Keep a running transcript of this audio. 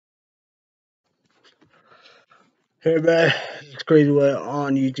Hey everybody, it's Crazy Way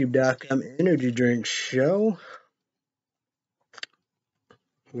on YouTube.com Energy Drink Show.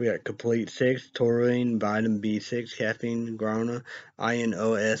 We got Complete 6, taurine, vitamin B6, caffeine, guarana,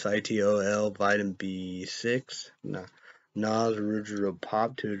 inositol, vitamin B6, Nas, original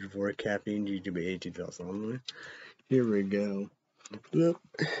pop, 204 caffeine, YouTube 18,000 only. Here we go. Look,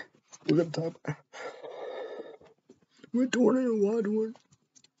 look up top. We're doing it a wide one.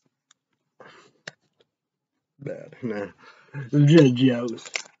 Bad. Nah. Just jokes.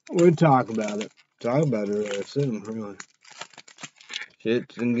 We'll talk about it. Talk about it really soon, really.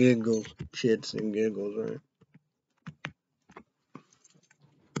 Shits and giggles. Shits and giggles, right?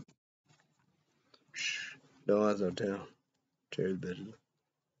 Shh. Don't let them tell. Cheers, bitches.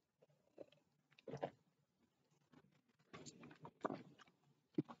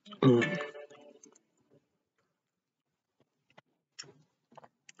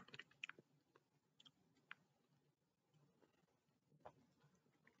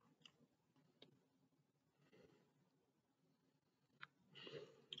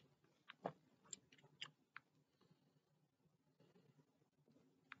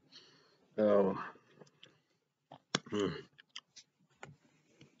 Oh.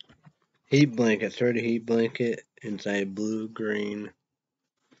 Heat blanket. Third heat blanket inside blue, green,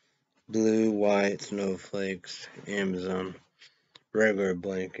 blue, white, snowflakes, Amazon. Regular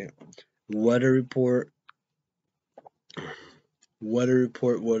blanket. Weather report. Weather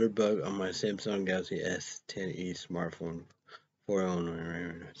report, weather bug on my Samsung Galaxy S10e smartphone.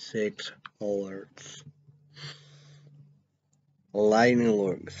 409, 6 alerts. Lightning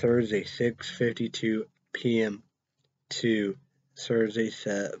alert. Thursday, 6:52 p.m. to Thursday,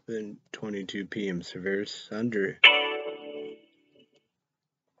 7:22 p.m. Severe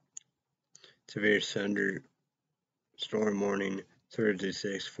thunderstorm warning. Thursday,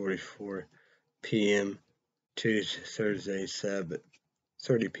 6:44 p.m. to Thursday,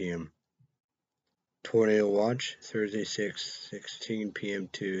 7:30 p.m. Tornado watch. Thursday, 6:16 p.m.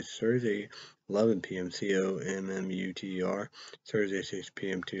 to Thursday, 11 p.m. COMMUTR. Thursday, 6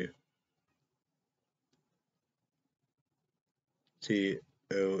 p.m. to COMMUTR.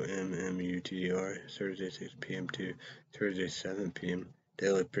 Thursday, 6 p.m. to Thursday, 7 p.m.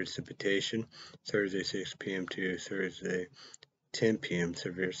 Daily precipitation. Thursday, 6 p.m. to Thursday, 10 p.m.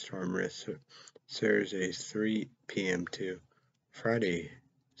 Severe storm risk. Thursday, 3 p.m. to Friday,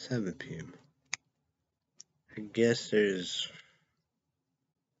 7 p.m. I guess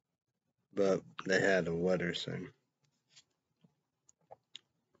but they had a weather sign.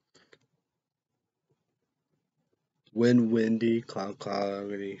 Wind, windy, cloud,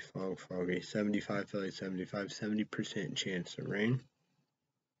 cloudy, fog, foggy. 75, feel like 75, 70% chance of rain.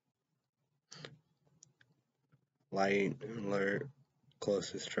 Light alert,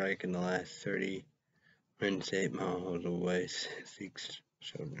 closest strike in the last 30 minutes, 8 miles away. 6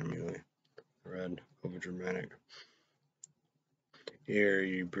 showed immediately. Red, over dramatic. Air,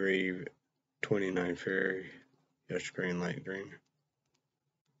 you brave. 29 fair. Yes, green, light green.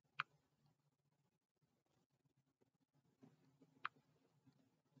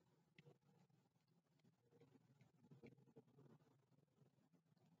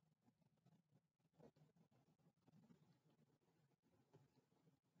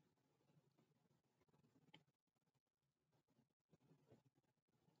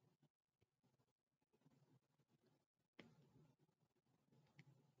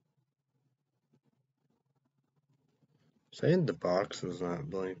 Saying the box is not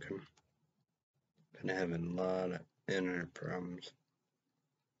blinking. Been having a lot of internet problems.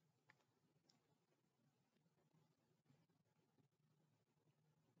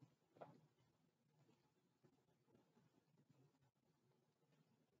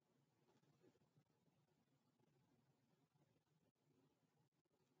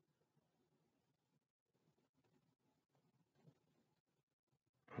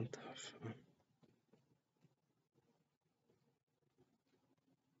 What the fuck?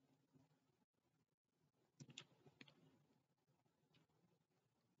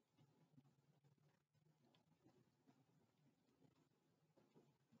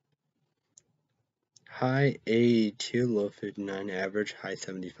 High 82, low 59, average, high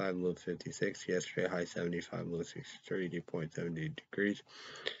 75, low 56. Yesterday, high 75, low 32.70 degrees.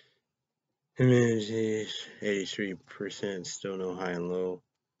 Humidity 83%, still no high and low.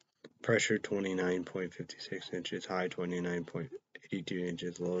 Pressure 29.56 inches, high 29.82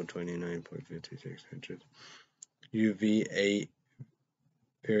 inches, low 29.56 inches. UV 8,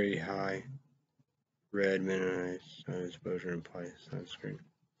 very high. Red, minimized sun exposure implies sunscreen.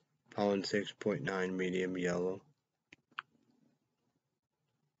 Pollen 6.9, medium yellow.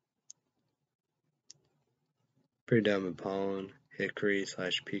 predominant pollen, hickory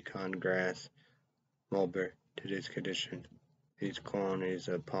 / pecan grass, mulberry. Today's condition. These quantities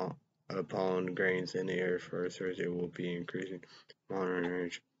of pollen grains in the air for Thursday will be increasing. Monitoring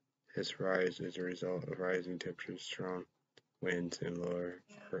range. This rise is a result of rising temperatures, strong winds, and lower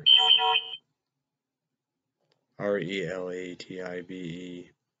relativibe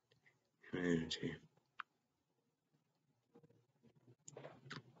humidity.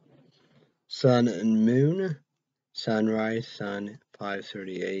 Sun and moon. Sunrise, sun,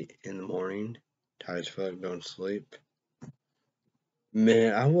 5:38 in the morning. Tired as fuck, don't sleep.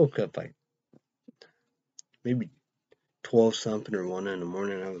 Man, I woke up like maybe 12 something or 1 in the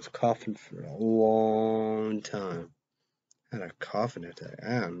morning. I was coughing for a long time. I had a coughing attack.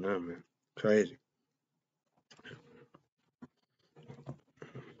 I don't know, man. Crazy.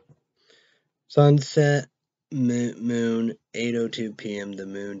 Sunset, moon, 8:02 p.m. The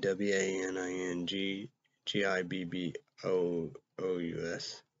moon, WANING, GIBBOOUS.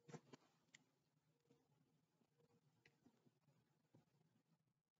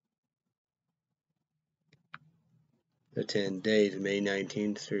 The 10 days, May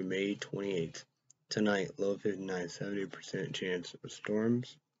 19th through May 28th. Tonight, low 59, 70% chance of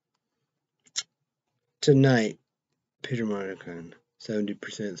storms. Tonight, Peter Monacan,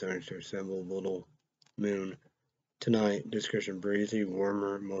 70% thunderstorm symbol, little moon. Tonight, discretion breezy,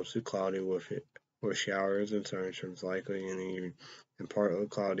 warmer, mostly cloudy with showers and thunderstorms likely in the evening, and partly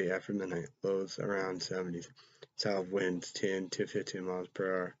cloudy after midnight. Lows around 70s. South winds 10 to 15 miles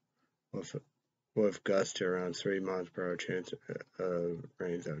per hour with gusts to around 3 miles per hour. Chance of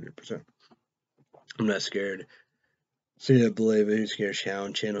rain 70%. I'm not scared. See, I believe it. Who's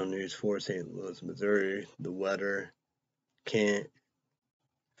scared? Channel News 4, St. Louis, Missouri. The weather. Can't.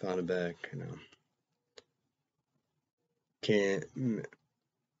 Found it back. Can't.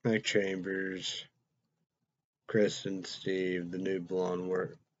 Mike Chambers. Chris and Steve. The new blonde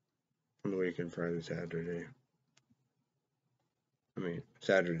work on the weekend, Friday, Saturday.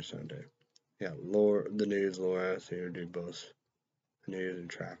 Saturday, Sunday. Yeah, the news, Laura, Aster do both. The news and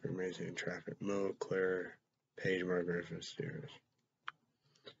traffic, Macy and traffic. Mo, Claire, Paige, Margaret, and Steers.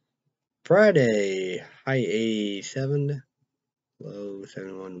 Friday, high 87, low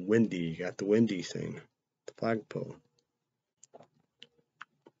 71, windy. Got the windy thing. The flagpole.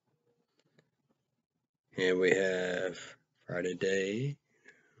 And we have Friday day.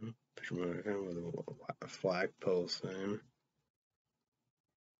 With a flagpole thing.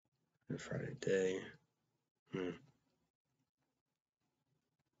 And Friday day.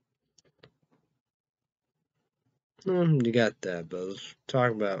 You got that, but let's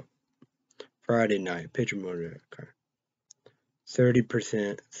talk about Friday night. Picture mode.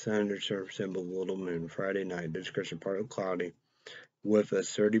 30% thunderstorm symbol, little moon. Friday night, discretion partly cloudy with a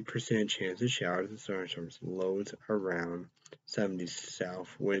 30% chance of showers and thunderstorms. Lows around 70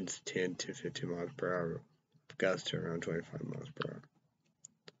 south, winds 10 to 15 miles per hour. Gusts around 25 miles per hour.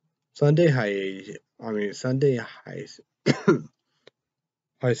 Sunday highs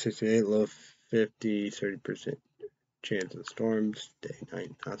high 68, low 50, 30% chance of storms. Day,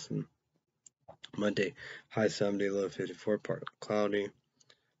 night, nothing. Monday, high 70, low 54, partly cloudy.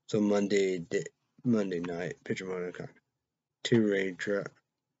 So Monday night, picture Monacan. Two raindrops,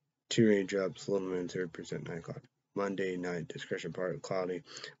 little moon, 30% 9 o'clock. Monday night, discretion partly cloudy,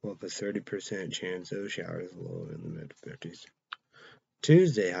 with a 30% chance of showers, low in the mid 50s.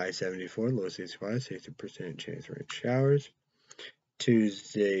 Tuesday, high 74, low 65, 60% chance of rain showers.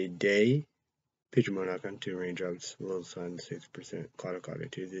 Tuesday day, picture Monacan, 2 raindrops, low sun, 6%, cloudy.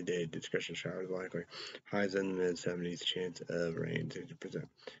 Tuesday day, discretion showers likely, highs in the mid 70s, chance of rain, 60%.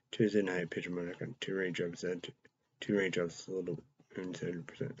 Tuesday night, picture Monacan, 2 raindrops, little moon,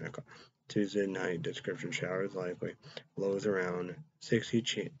 70%. Tuesday night, description showers likely, lows around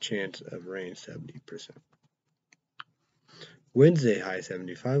 60, chance of rain, 70%. Wednesday, high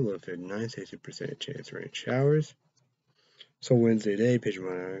 75, low 59, 60% chance of rain showers. So Wednesday day, picture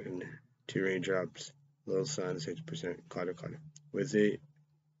Monacan, 2 raindrops, low sun, 6%, cloudy. Wednesday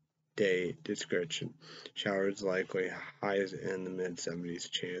day, description showers likely, highs in the mid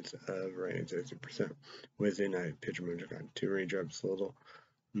 70s, chance of rain, 60%. Wednesday night, picture Monacan, 2 raindrops, little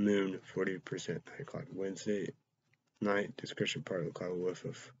moon, 40% night cloud. Wednesday night, description partly cloud with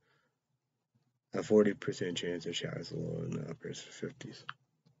a 40% chance of showers, low in the upper 50s.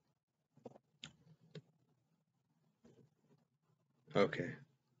 Okay.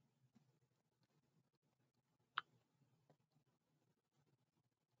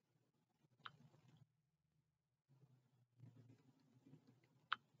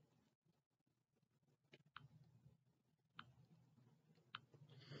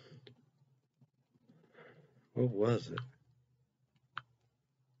 What was it?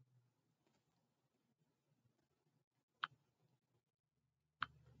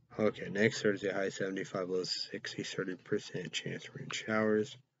 Okay, next Thursday, high 75, low 60, 30% chance of rain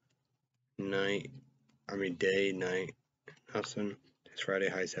showers. Day, night, nothing. Next Friday,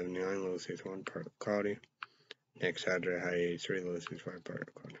 high 79, low 61, partly cloudy. Next Saturday, high 83, low 65, partly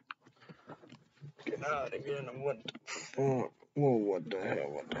cloudy. Get out again, what the fuck? Whoa, what the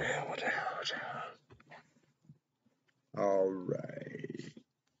hell? Alright.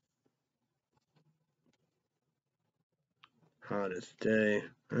 Hottest day.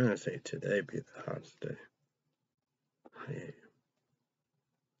 I'm gonna say today be the hottest day.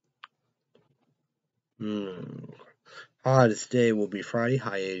 Hottest day will be Friday,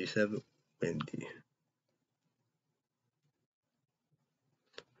 high 87, windy.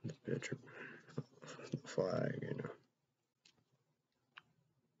 The picture flag,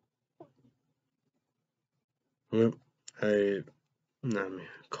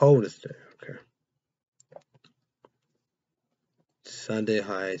 coldest day, okay. Sunday,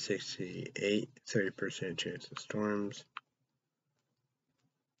 high 68, 30% chance of storms.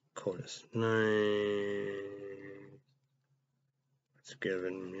 Coldest night. It's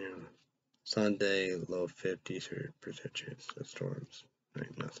given, Sunday, low 50, 30% chance of storms.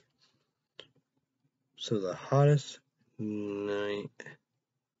 Right, nothing. So the hottest night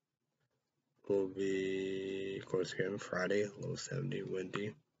will be, of course, again, Friday, low 70,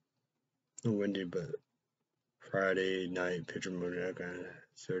 windy. Not windy, but Friday night, picture moon,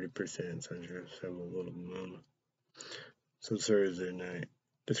 30% sunshine, have a little moon. So Thursday night,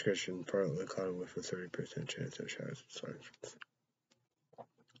 discretion, partly cloudy with a 30% chance of showers and thunderstorms.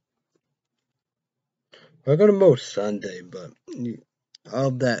 We're gonna mow Sunday, but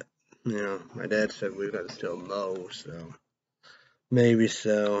all that, my dad said we gotta still mow, so maybe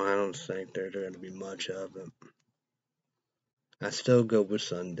so. I don't think there's gonna be much of it. I still go with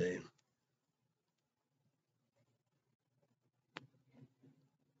Sunday.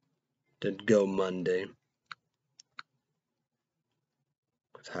 Then go Monday.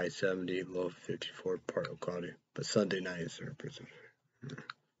 It's high 70, low 54, partly cloudy. But Sunday night is 30%. I'm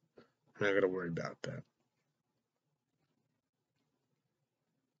not gonna worry about that.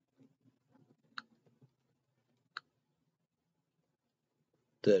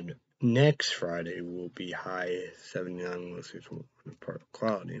 Then next Friday will be high 79, low 61, partly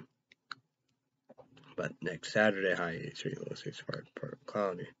cloudy. But next Saturday, high 83, low 65, partly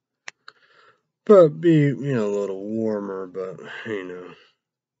cloudy. But be, a little warmer, but,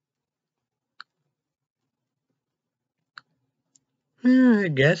 I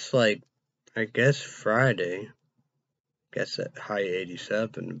guess Friday, at high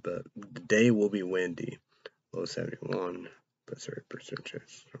 87, but the day will be windy, low 71, but 30% chance of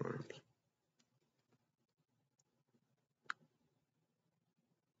storms.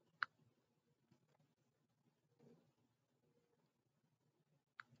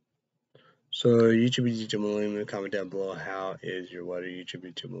 So YouTube Millennium, comment down below how is your weather YouTube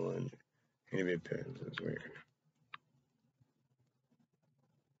Millennium. Any opinions this week?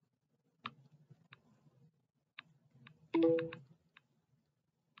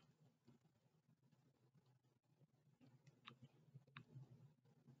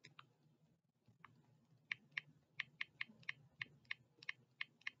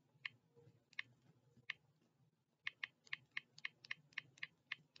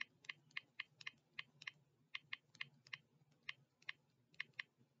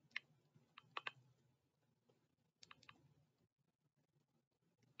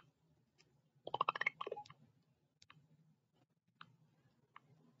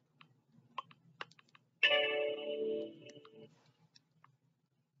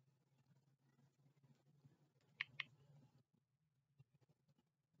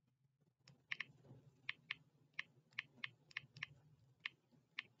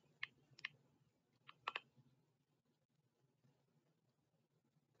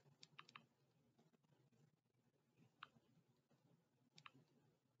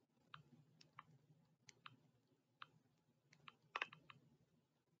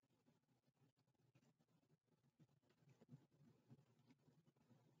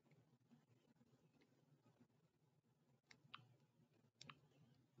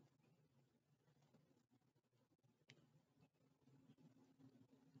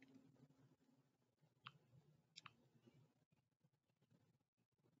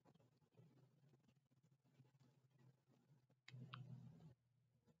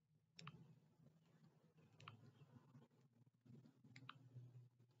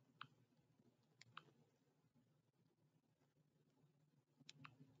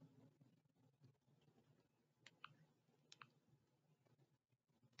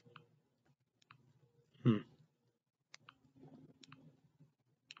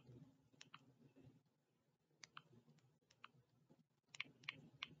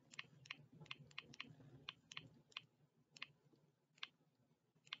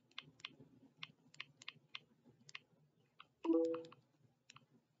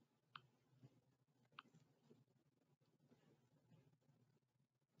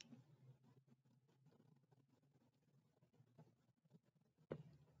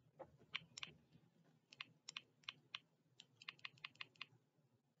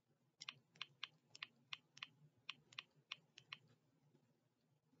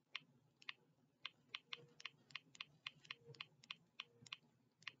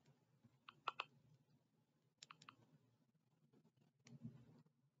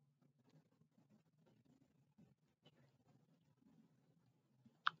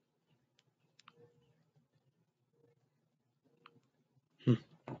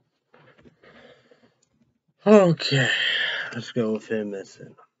 Okay, let's go with him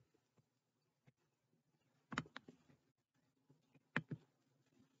missing.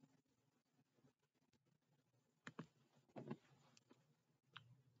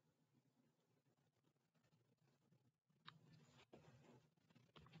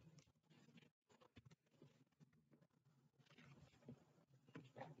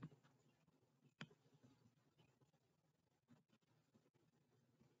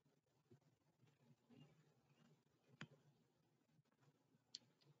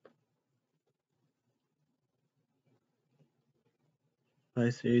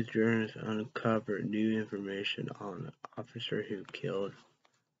 Last journalists uncovered new information on the officer who killed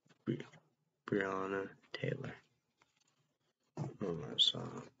Breonna Taylor. Oh my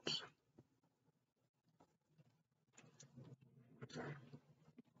songs.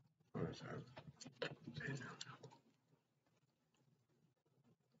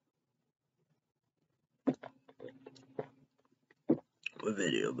 What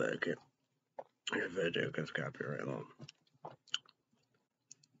video back here? Your video gets copyright law.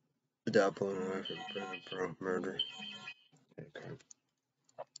 The doppelganger for murder. Okay.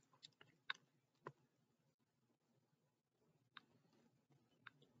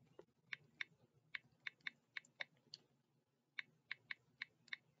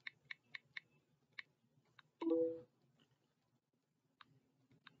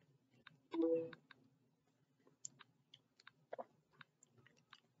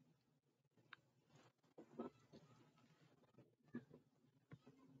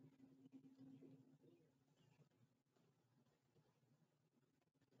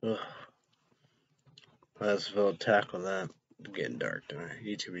 Ugh. Let's well tackle that. It's getting dark tonight.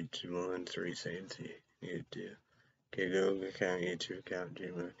 YouTube 213 saying you do. Okay, Google account, YouTube account,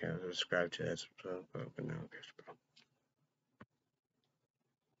 Gmail account, subscribe to that, open notification bell.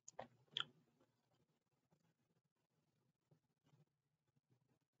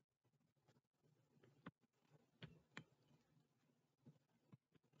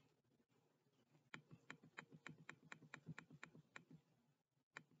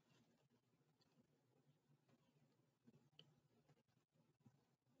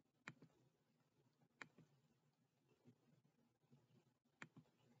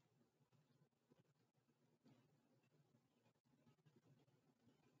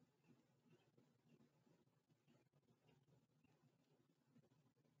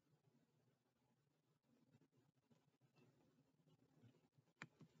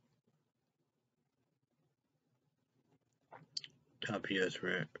 Top U.S.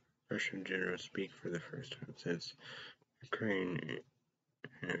 Russian general speak for the first time since Ukraine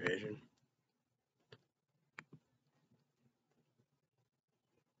invasion.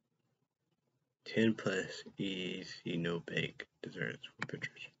 10 plus easy no bake desserts for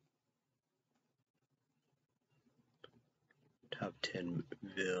pictures. Top 10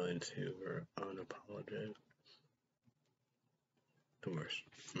 villains who were unapologetic. The worst.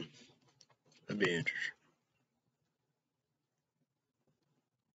 That'd be interesting.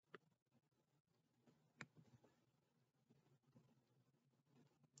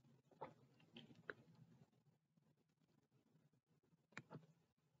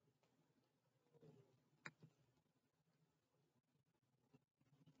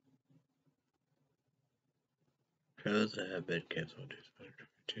 Shows that have been canceled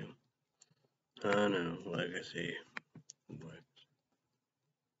too. I know, legacy.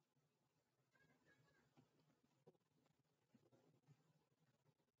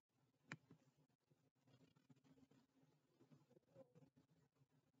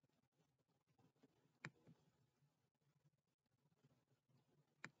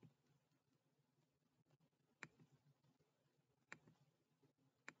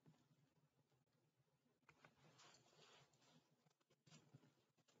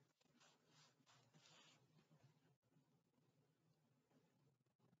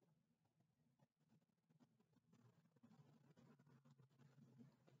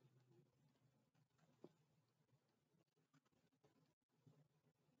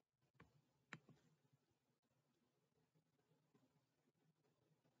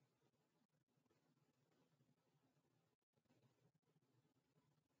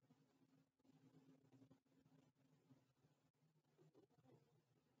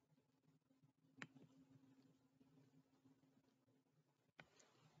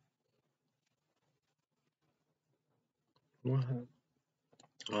 What?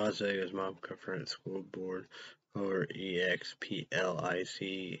 Las Vegas mob confronted school board over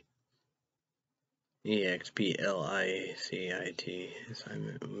EXPLICIT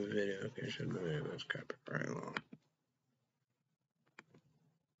assignment with video location. The video was copyright law.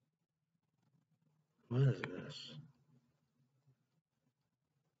 What is this?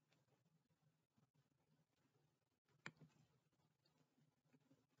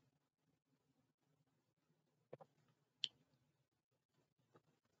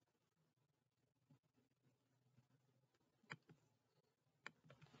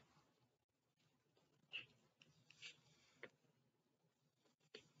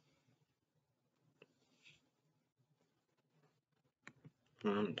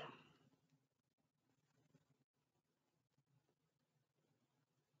 And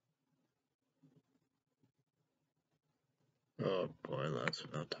oh boy, let's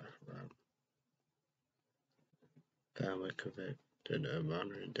not talk about family convicted of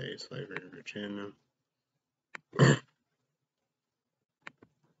modern day slavery in Virginia.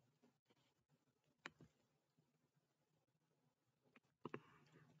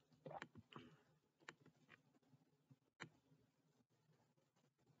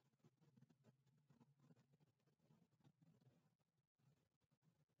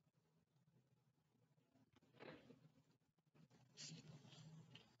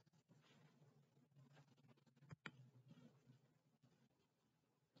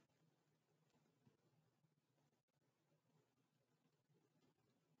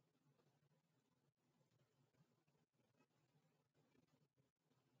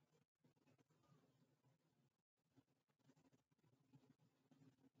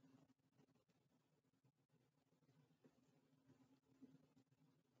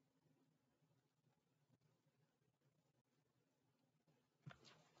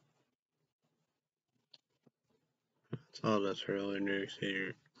 That's all that's really New York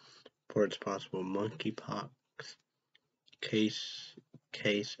City reports possible monkeypox case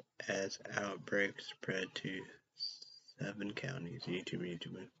as outbreak spread to 7 counties.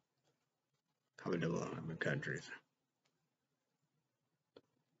 YouTube. Comment below how many countries.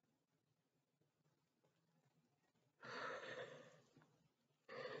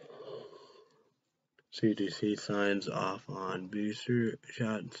 CDC signs off on booster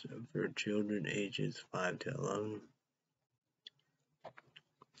shots for children ages 5 to 11.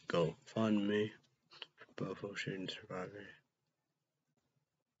 GoFundMe for Buffalo shooting survivors.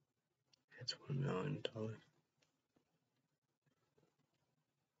 It's $1 million.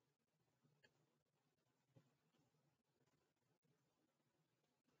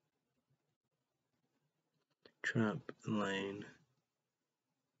 Trump Lane.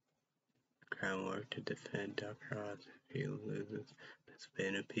 Crown work to defend Dr. Oz if he loses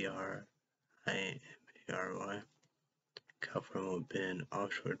Pennsylvania PRY. Government will ban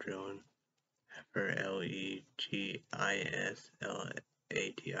offshore drilling after LEGISLATIN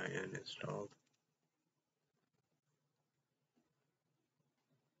installed.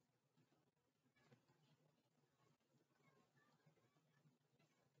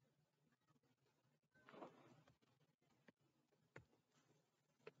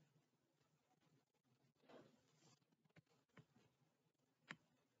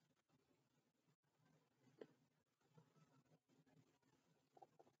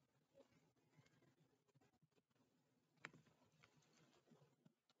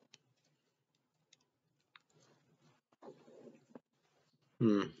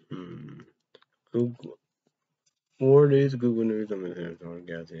 Google. More news, Google News. I'm going to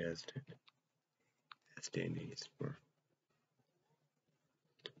guys STNs.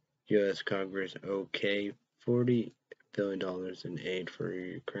 U.S. Congress okay $40 billion in aid for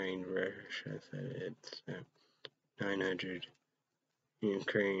Ukraine. Russia said it's 900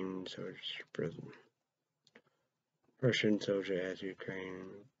 Ukraine soldiers to prison. Russian soldier asks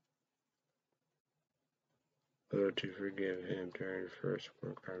Ukraine to forgive him during first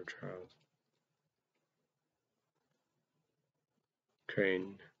war crime trials.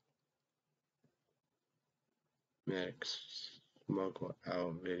 Ukraine medics smuggle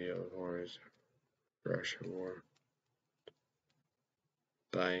out video of horrors of Russia war.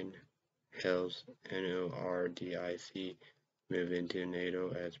 Biden hails NORDIC move into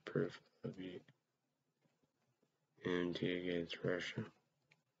NATO as proof of unity against Russia.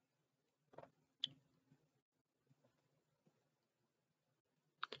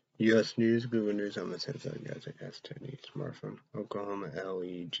 U.S. News, Google News, I'm a Samsung guys at S10 smartphone. Oklahoma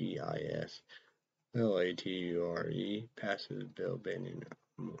LEGISLATURE passes bill banning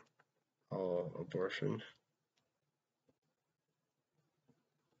all abortion.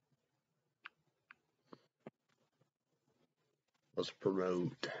 Let's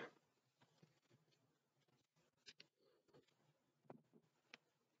promote.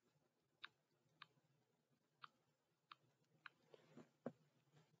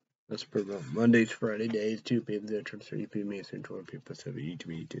 Let's promote Mondays, Friday days, 2 p.m. Central, 3 p.m. Eastern, 12 p.m. Pacific,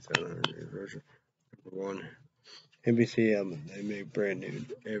 ETV, 2700 version. 1. NBC they make brand new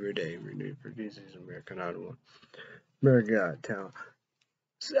every day, renewed for DC's American Idol 1. American Got Talent.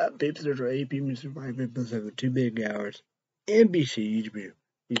 Stop peeps, there's 8 people surviving plus over 2 big hours. NBC, YouTube,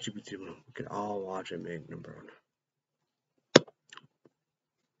 we can all watch it make number 1.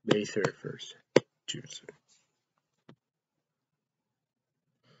 May 31st, Tuesday.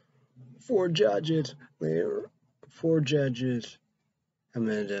 4 judges. 4 judges.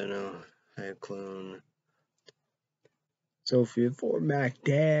 Amanda, Cyclone, Sophia, Fort Mac,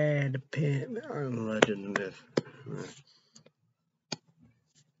 Dad, Pam, I'm a legend of this.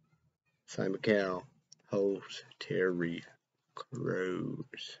 Simon Cowell, host, Terry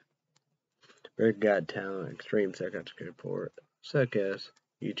Crews. American Got Talent, Extreme Psychiatric Report, Success,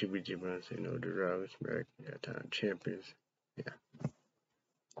 YouTube, Say No to Drugs, American Got Talent Champions. Yeah.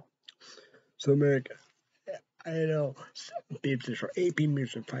 So America, I know, 7 beeps for 8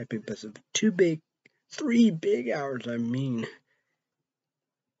 minutes and 5 beeps of 3 big hours. I mean,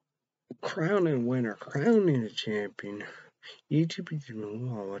 crowning winner, crowning the champion. YouTube,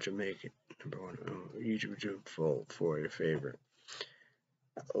 I'll watch it make it number 1. YouTube, vote for your favorite.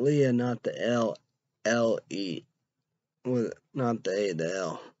 Leah, not the L-E, with not the A, the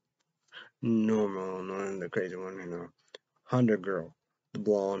L. Normal, not the crazy one, Hunter Girl, the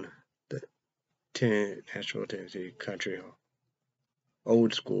blonde, the Nashville, Tennessee country,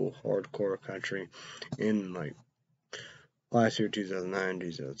 old school, hardcore country, in like last year, 2009,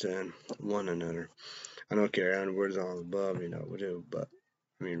 2010, one another. I don't care how many words on above, we do, but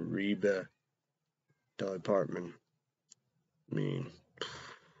I mean, Reba, Dolly Parton,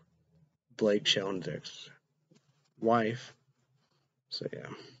 Blake Shelton's ex-wife, so yeah.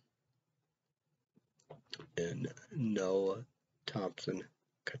 And Noah Thompson,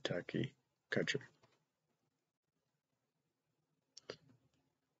 Kentucky country.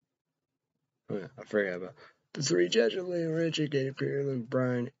 Oh, yeah, I forgot about the 3 judges: Leah Richie, Katy Perry, Luke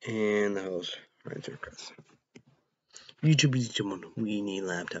Bryan, and the host, Ryan Chris. YouTube is someone we need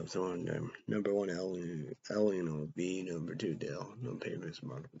laptops on them. Number 1, Eleanor B. Number 2, Dell. No payments,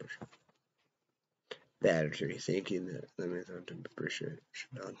 Mark Bush. Battery, thank you. Let me appreciate it.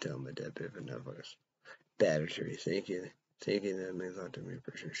 Should not tell my dad if enough of us. Battery, thank you. Thank you. That means a lot to me.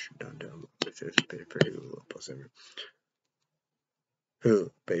 Appreciate it. Should not tell my dad pay for Hulu plus every.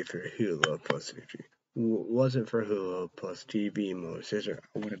 Who pay for Hulu plus 50. Wasn't for Hulu plus TV mode, sister,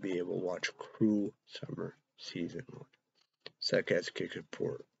 I wouldn't be able to watch Cruel Summer Season 1. Success Kick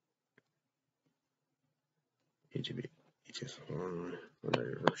Report. HB. Just on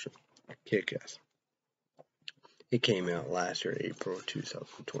another version. Kick-Ass. It came out last year, April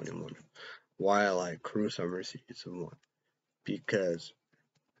 2021. Why I like Cruel Summer Season 1. Because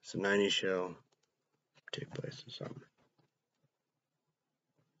it's a 90s show. Take place in summer.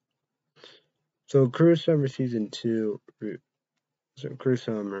 So Cruel Summer Season 2. So Cruel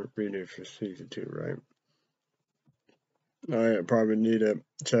Summer renewed for Season 2, right? I probably need to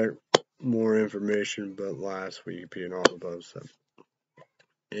check more information, but last week being all about stuff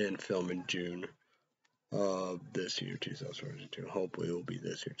and film in June of this year, 2022. Hopefully it will be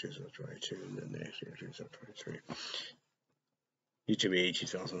this year, 2022, and then next year, 2023. YouTube H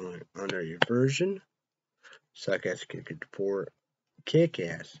is also under your version. Suck-Ass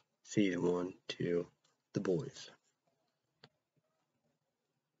Kick-Ass Season 1, 2, The Boys.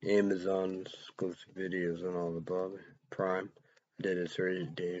 Amazon exclusive videos and all the above. Prime. I did a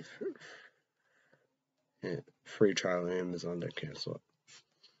 30-day free trial on Amazon to cancel it.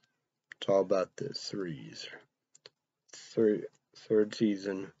 It's all about the 3s. Third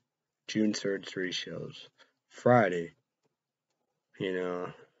season, June 3rd, 3 shows. Friday,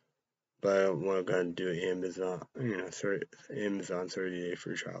 but I don't want to go and do Amazon, Amazon 30-day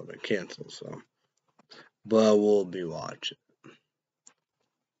free trial to cancel, so. But we'll be watching.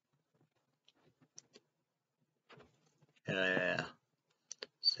 Yeah.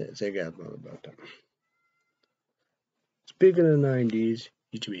 Say God about that. Speaking of 90s,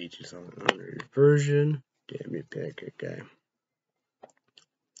 YouTube H is on your version. Damn you, pancake guy.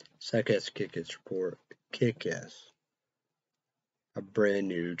 Suck-Ass Kick-Ass Report. Kick-Ass. A brand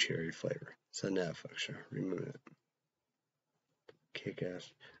new cherry flavor. It's a Netflix show. Remove it.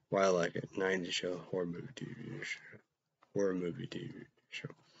 Kick-Ass. Why I like it. 90s show. Horror movie TV show.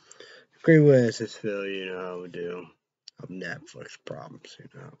 Great West is Phil, how we do. Of Netflix problems,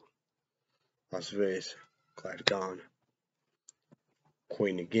 Las Vegas. Glad Gone.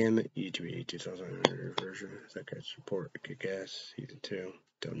 Queen of Gambit. YouTube 2000 version. Suck-Ass Report. Kick-Ass. Season 2.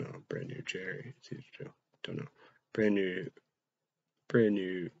 Don't know. Brand new cherry. Season 2. Don't know. Brand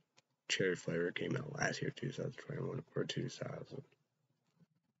new cherry flavor came out last year, 2021 or 2000.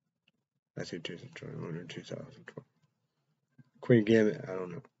 I see 2021 or 2012. Queen Gambit, I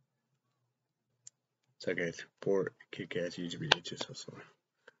don't know. It's okay, support, Kick-Ass, YouTube, HSS.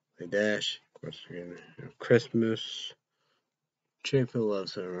 The Dash, of course, again, Christmas, Chick-fil Love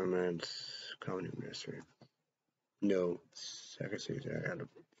Son Romance, Comedy Mystery. No, second season. I gotta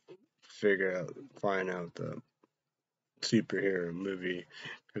find out the superhero movie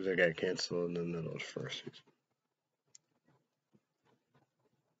because I got canceled in the middle of the first season.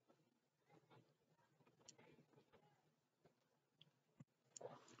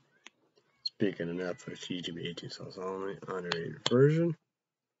 Speaking of Netflix, YouTube 18 sauce only, underrated version.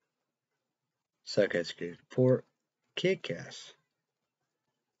 Psychiatric Report, Kick-Ass.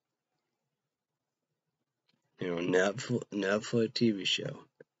 Netflix TV show,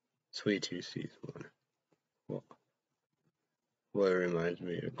 Sweet Tooth Season 1. Well, it reminds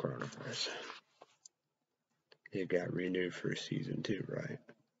me of Coronavirus. It got renewed for season 2, right?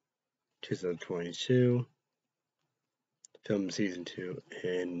 2022. Filmed season 2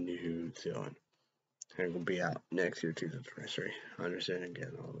 in New Zealand. And it will be out next year, 2023. I understand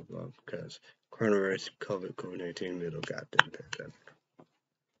again all the above because coronavirus, COVID-19, middle goddamn pandemic.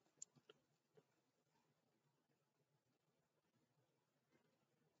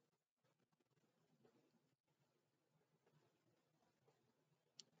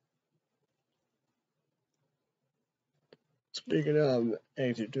 Speaking of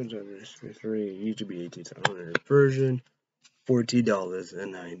exit 2023, YouTube 18 version,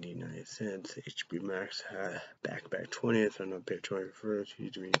 $14.99. HBO Max back 20th on pay 21st.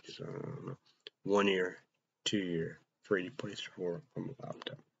 YouTube 18, 1 year, 2 year, free place for from a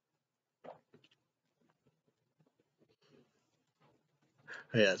laptop.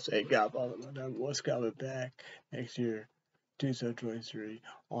 Yes, it got all of my time. What's coming back next year, 2023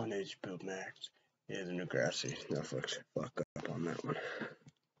 on HBO Max is Degrassi. Netflix fuck up on that one.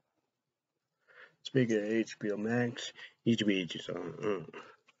 Speaking of HBO Max, HBO is on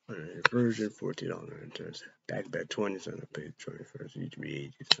version $14. Back 20s on the page 21st.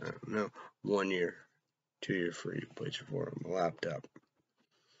 HBO is I don't know. 1 year, 2 year free. Place for on my laptop.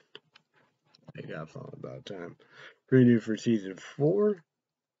 I got followed about time. Preview for season 4.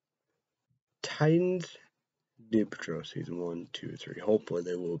 Titans. Doom Patrol season 1, 2, 3. Hopefully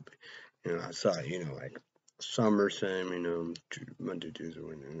they will be. I saw like Summer Sam, Monday, Tuesday,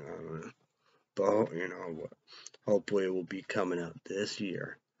 Wednesday, I don't know. But hopefully it will be coming out this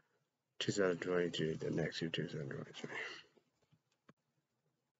year, 2022, the next year, 2023.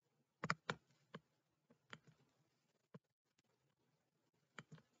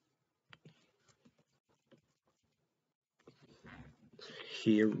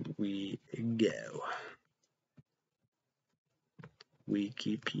 Here we go.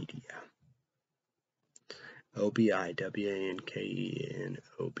 Wikipedia. OBI, WANKEN,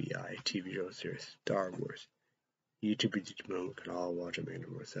 OBI, TV show series, Star Wars. YouTube and Digimon can all watch it, making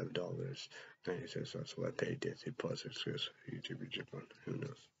it worth $7.96. That's what I paid Disney Plus exclusive YouTube and Digimon. Who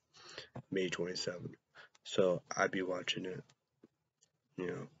knows? May 27th. So I'd be watching it,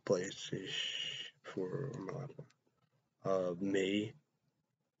 PlayStation for my laptop. May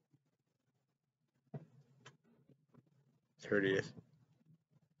 30th.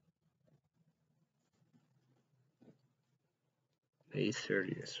 May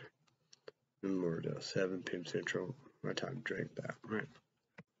 30th. Memorial, 7 p.m. Central. My time to drink that, right?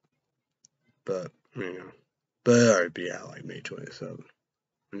 But, but it already be out like May 27th.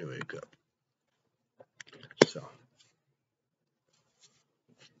 Anyway, go. So.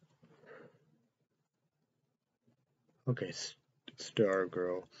 Okay,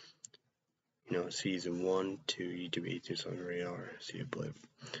 Stargirl. Season 1, 2, YouTube 18 on the radar. See you play.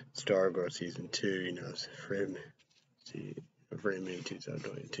 Stargirl season 2, it's Frame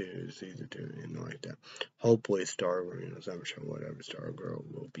 2022, season 2, like that. Hopefully Stargirl, I'm sure whatever Stargirl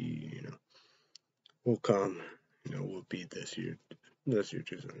will be, will come, will be this year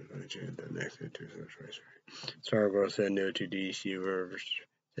 2022, the next year 2023. Stargirl said no to DC Universe,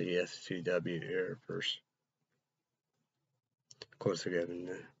 said yes to CW Arrowverse. Of course, again,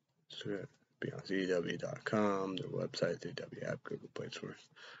 be on CW.com, their website, CW app, Google Play Store,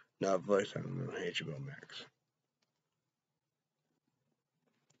 Netflix, I don't know, HBO Max.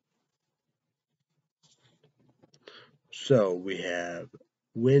 So we have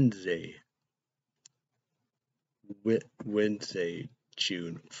Wednesday,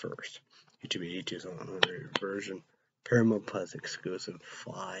 June 1st. YouTube 18 on 100 version. Paramount Plus exclusive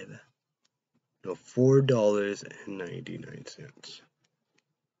 $4.99.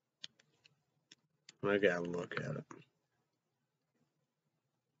 I gotta look at it.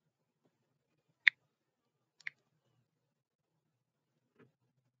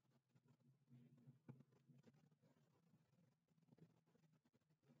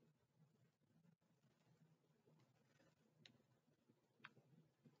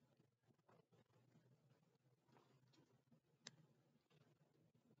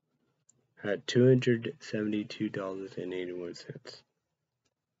 at $272.81.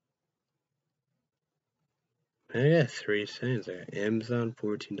 I got 3 cents. I got Amazon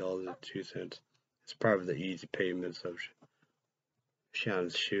 $14.02. It's probably the easy payments of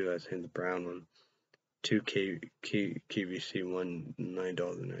Sean's shoe. I think the brown one. 2 KVC, one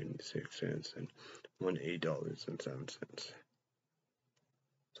 $9.96 and one $8.07.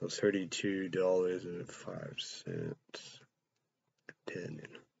 So $32.05. 10.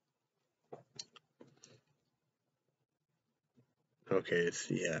 Okay,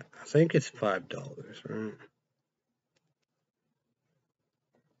 it's I think it's $5, right?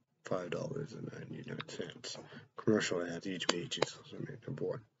 $5.99. Commercial ads, each page is American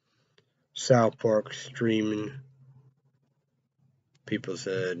born. South Park streaming. People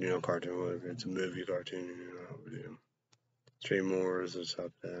said, cartoon, whatever, it's a movie cartoon, Stream Wars and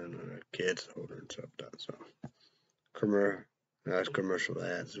stuff that, kids older and stuff that, so. That's commercial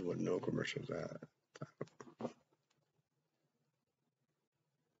ads, what no commercials at.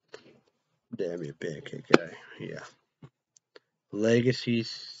 Damn you, pancake guy, yeah. Legacy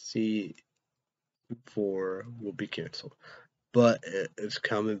C4 will be canceled, but it's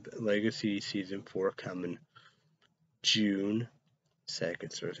coming. Legacy Season 4 coming June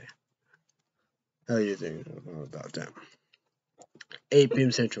 2nd, Thursday. How do you think about that? 8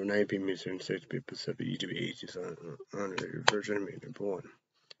 p.m. Central, 9 p.m. Eastern, 6 p.m. Pacific, YouTube ages on the version made number 1.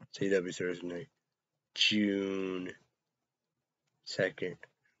 CW Thursday night, June 2nd.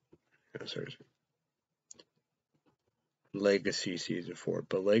 Thursday. Legacy Season 4,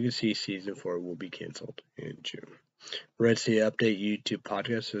 but Legacy Season 4 will be canceled in June. Red Sea Update YouTube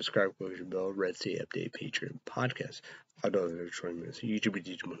podcast. Subscribe with your bell. Red Sea Update Patreon podcast. $5 every 20 minutes. YouTube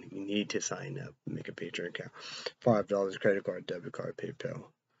teach money. You need to sign up. Make a Patreon account. $5 credit card, debit card,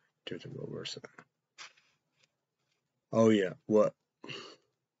 PayPal. There's a real worse. Oh yeah, what?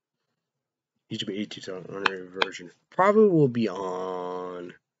 YouTube 18 on a version. Probably will be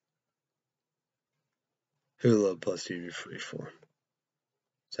on Hulu Plus TV 44.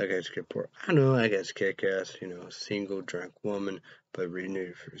 So I guess Kick-Ass. I know, I guess Kick-Ass, single drunk woman, but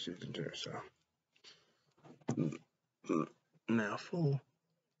renewed for season 2, so. Mouthful.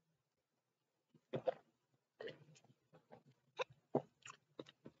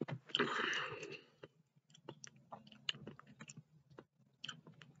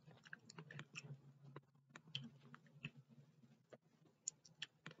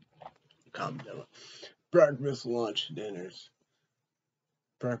 Breakfast, lunch, dinners.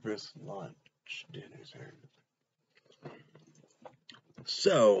 Breakfast, lunch, dinners.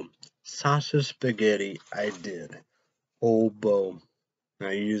 So, sausage spaghetti, I did. Whole bowl.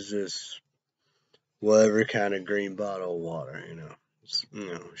 I use this whatever kind of green bottle of water,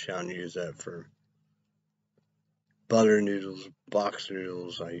 Sean used that for butter noodles, box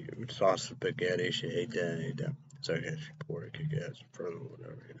noodles, sauce spaghetti, she ate that. So I guess she poured it, for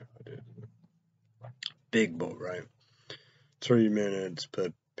whatever, I did. Big bowl, right? 3 minutes,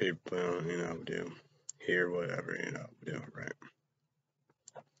 put people, do here, whatever, do, right?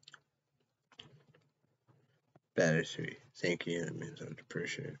 Better sweet. Thank you, that means I would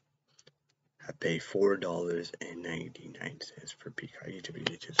appreciate it. I pay $4.99 per peacock.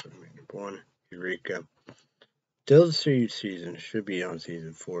 YouTube number 1. Eureka. Still the 3 seasons, should be on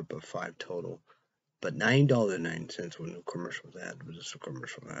season 4, but 5 total. But $9.09 with no commercial ad, but just a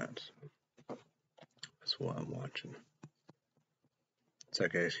commercial ad. So that's what I'm watching. It's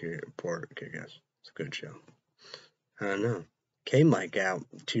like I see report, I guess. It's a good show. I don't know. Came like out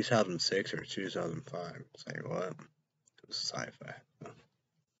 2006 or 2005. It's like what? It was sci-fi.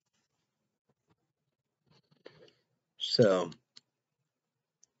 So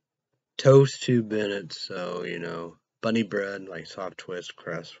toast 2 minutes, so bunny bread, like soft twist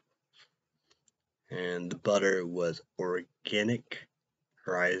crust. And the butter was organic,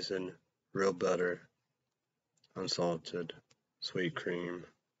 horizon, real butter, unsalted, sweet cream,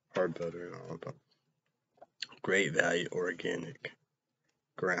 hard butter, and all of that. Great value, organic,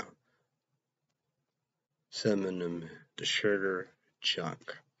 ground. Cinnamon, the sugar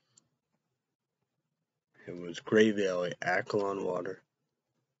chunk. It was Great Valley alkaline water,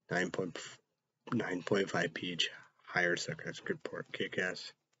 9.5 pH, higher success, good pork,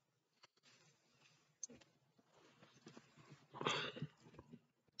 Kick-Ass.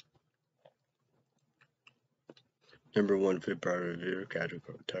 Number 1 food product review, Casual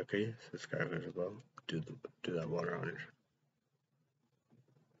Kentucky. Subscribe as well. Do that water on it.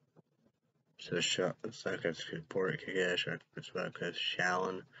 So success, good pork, Kick-Ass, success,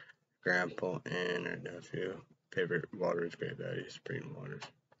 Shallon, Grandpa, and her nephew. Favorite water is Great Valley Spring Waters.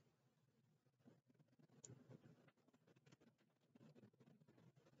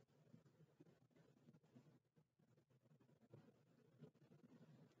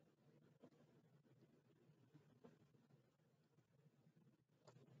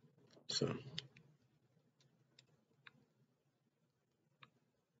 So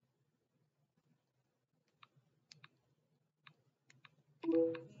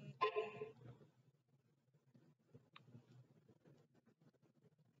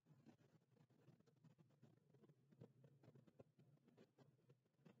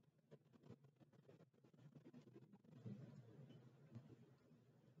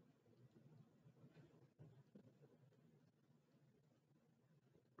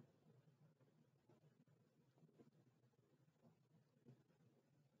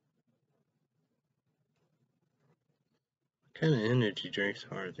what kind of energy drinks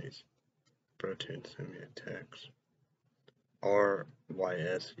are these? Protein semi-attacks.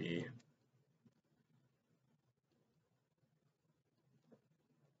 RYSE.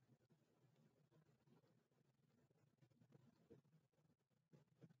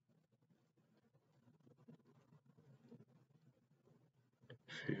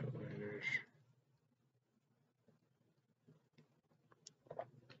 Fuel energy.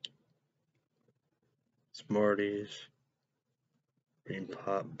 Smarties. Green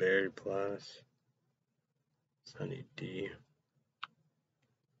Pop Berry Plus. Sunny D.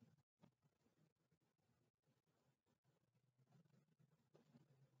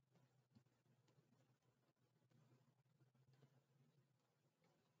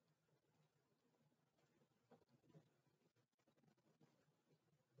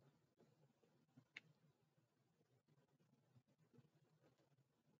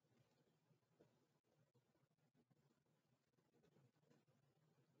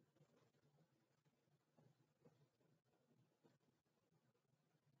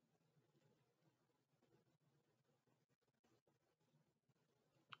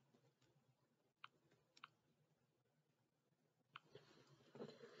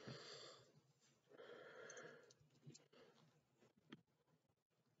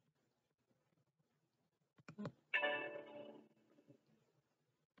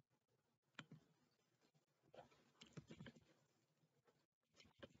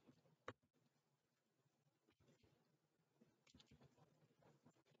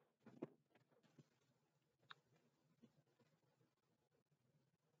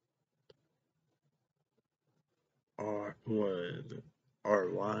 What is it?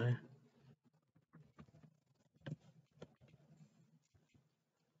 RY?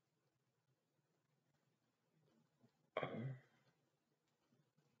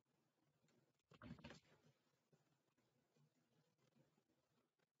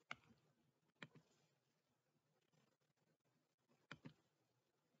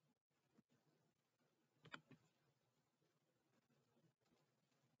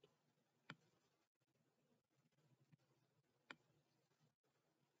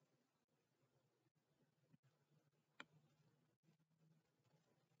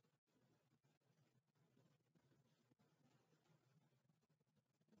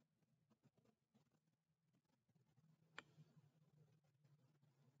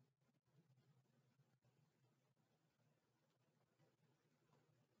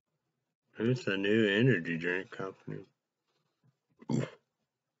 It's a new energy drink company.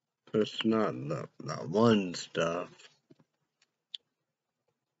 It's not the one stuff.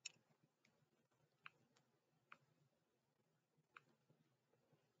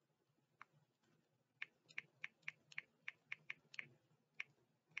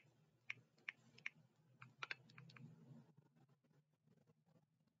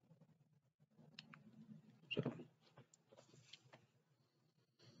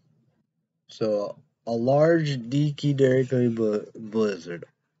 So a large Deaky Dairy Queen Blizzard.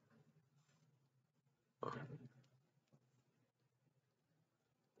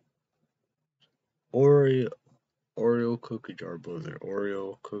 Oreo cookie jar blizzard.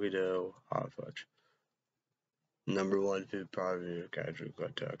 Oreo cookie dough hot fudge. Number one food product, casual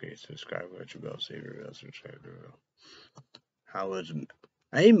Kentucky. Subscribe, watch your bell, save your bell, subscribe to your bell. How was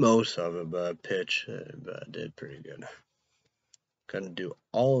I ate most of it, but I pitched, but I did pretty good. Couldn't do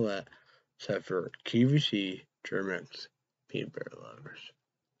all of that except for QVC, Germex, peanut butter lovers.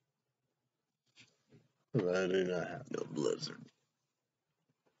 But I do not have no blizzard.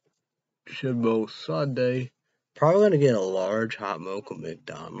 Should go Sunday. Probably gonna get a large hot mocha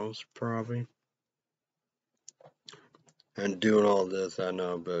McDonald's, probably. And doing all this, I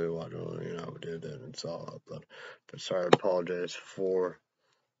know Billy Waddle, we did it, it's all up, but sorry, I apologize for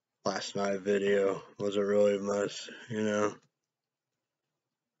last night video. Wasn't really much,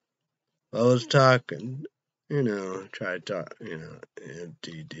 I was talking, tried to talk,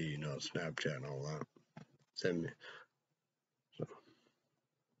 MTD, Snapchat and all that. Send me.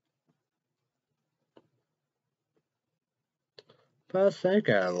 But I think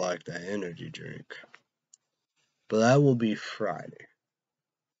I like that energy drink. But that will be Friday.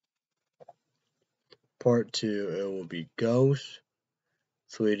 Part 2, it will be Ghost,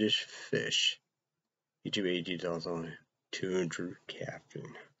 Swedish Fish. Each of $18 only. 200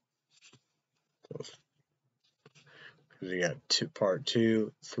 caffeine. Because we got part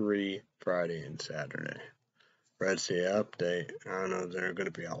 2, 3, Friday, and Saturday. Red Sea update. I don't know if there are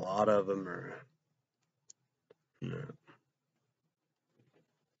going to be a lot of them or no.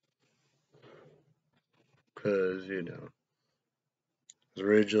 Because,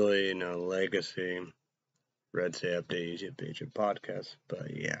 originally, Legacy, Red Sea update, Egypt podcast.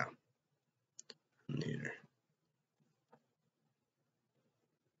 But yeah, neither.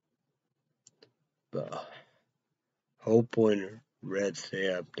 But Hope Winner, Red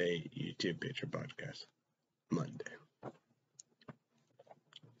Sea update, YouTube picture podcast, Monday.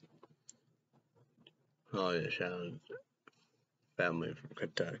 Oh yeah, shout out family from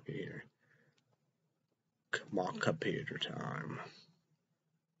Kentucky here. Come on, computer time.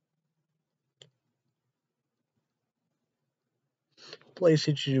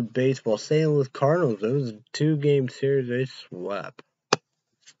 PlayStation baseball, St. Louis Cardinals. It was a 2-game series they swept.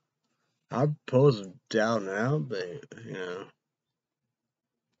 I was down and out, but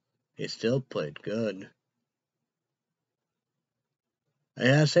he still played good.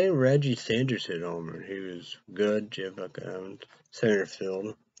 Yeah, I say Reggie Sanders hit homer. He was good. Jim fucking Evans, center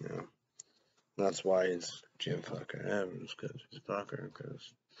field. That's why he's Jim fucking Evans, because he's fucker.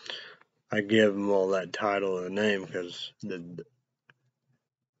 Because I give him all that title and name because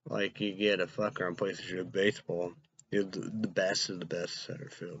like you get a fucker on PlayStation baseball. You're the best of the best center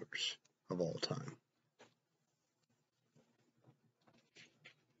fielders of all time.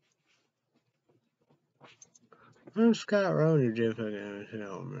 Scott Rowan or Jim fucking Evans hit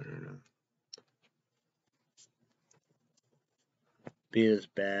homer. Beat us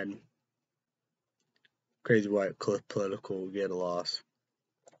bad. Crazy White Cliff Political will get a loss.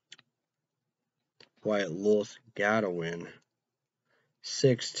 Wyatt Lewis gotta win.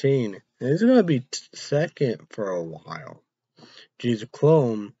 16. And he's gonna be second for a while. Jesus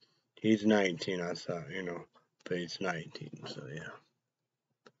Clone, he's 19. I thought, but he's 19. So yeah.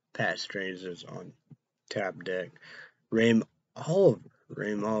 Pat Strange is on tap deck. Rame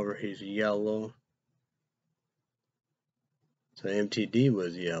Oliver, he's yellow. So MTD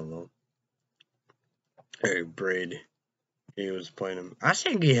was yellow. Eric Brady, he was playing him. I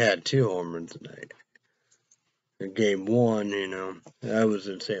think he had 2 home runs tonight. In game 1, that was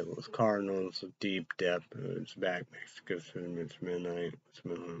in St. Louis Cardinals, deep depth. It was back Mexico City. It's midnight. It's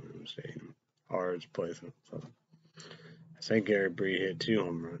Midland Stadium. Ours place. So I think Eric Brady hit 2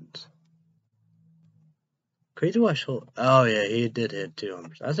 home runs. Crazy West. Oh yeah, he did hit 2 home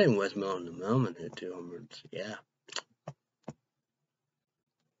runs. I think Westmoreland the Melman hit 2 home runs. Yeah.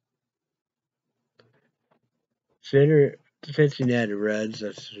 Cincinnati Reds,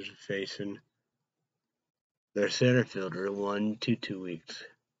 that's just facing their center fielder 1 to 2 weeks.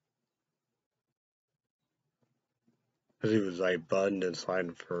 Because he was like buttoned and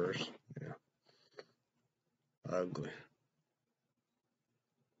sliding first. Yeah. Ugly.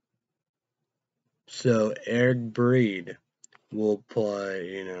 So Eric Breed will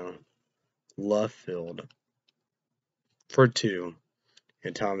play, left field for 2.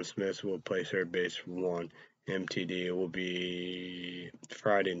 And Thomas Smith will play third base for 1. MTD will be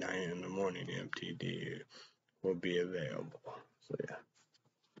Friday night in the morning. MTD will be available. So yeah.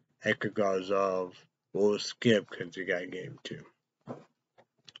 Hector Garzov will skip because he got game 2.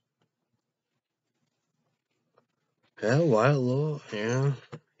 Yeah, Wyatt,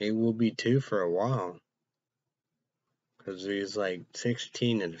 he will be 2 for a while. Because he's like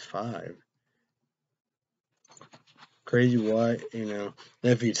 16 and 5. Crazy White,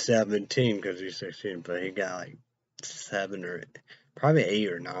 if he's 17 because he's 16, but he got like 7 or probably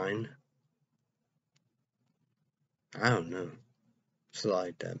 8 or 9. I don't know. It's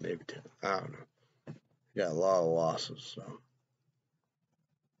like that, maybe 10. I don't know. He got a lot of losses, so.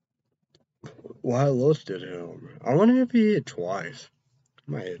 Wyatt Lewis did hit home. I wonder if he hit twice.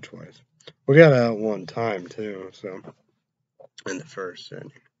 He might hit twice. We got out 1 time too, so in the first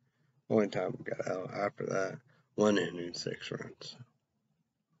inning. Only time we got out after that. 1 inning, 6 runs.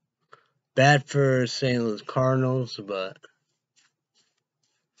 Bad for St. Louis Cardinals, but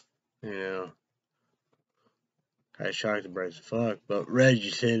I shocked the Braves fuck. But Reggie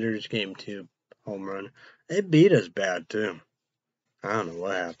Sanders game 2 home run. They beat us bad too. I don't know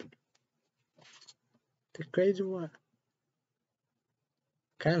what happened. The Crazy White.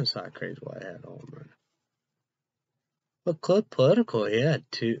 Kind of saw Crazy White had a home run. But Clip Political, he had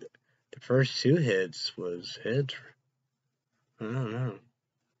 2. The first 2 hits was hits. I don't know.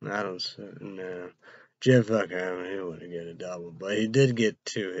 I don't know. Jeff Buckham, he wouldn't get a double, but he did get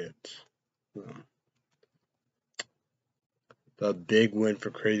 2 hits. So, a big win for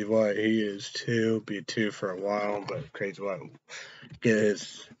Crazy White. He is 2, be 2 for a while, but Crazy White get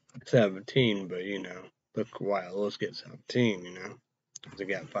his 17. But look, Wyatt Lewis get 17. They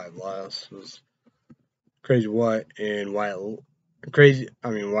got 5 losses. Crazy White and Wyatt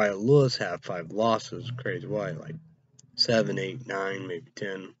Lewis have 5 losses. Crazy White like 7, 8, 9, maybe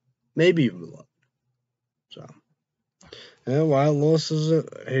 10, maybe even 11. So, yeah, Wyatt Lewis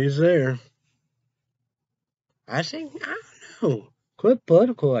he's there. I don't know. Quit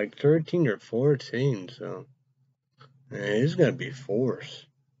political like 13 or 14, so yeah, he's gonna be forced.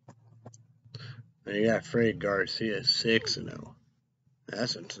 And you got Freddie Garcia 6-0.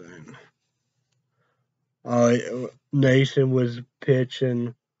 That's insane. Oh, Nason was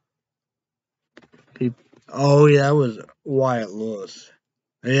pitching. Oh yeah, that was Wyatt Lewis.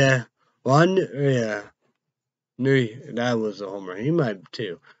 Yeah, well, knew that was a home run. He might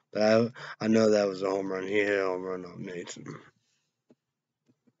too, but I know that was a home run. He hit a home run on Nason.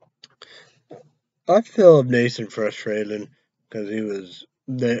 I feel Nason frustrated because he was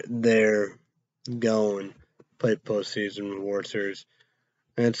there going, played postseason World Series.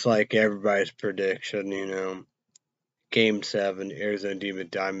 And it's like everybody's prediction, Game 7, Arizona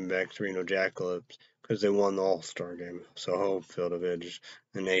Diamondbacks, Reno Jackalopes, because they won the All-Star game. So home field advantage,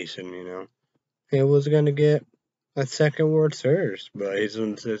 the Nation, He was going to get a second World Series, but he's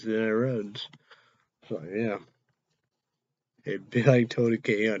on Cincinnati Reds. So, yeah. It'd be like Tony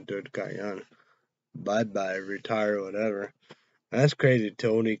Kayan. Bye-bye, retire, whatever. That's crazy,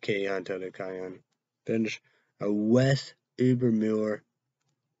 Tony Kayan. Finished a Wes Ubermuller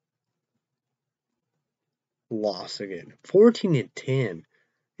loss again. 14-10.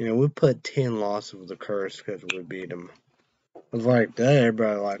 We put 10 losses with a curse because we beat them. It was like that.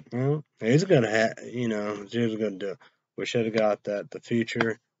 Everybody like, well, he's gonna he's gonna do it. We should have got that. The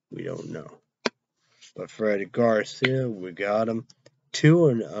future, we don't know. But Freddie Garcia, we got him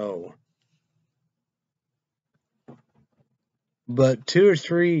 2-0. But 2 or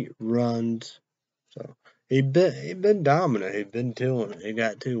 3 runs. So he been dominant. He been 2. He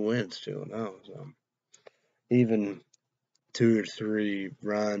got 2 wins, 2-0. So even 2 or 3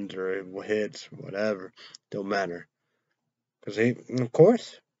 runs or hits, whatever, don't matter. Because of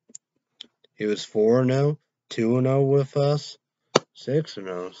course, he was 4-0, 2-0 with us,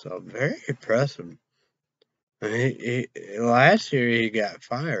 6-0. So very impressive. And last year he got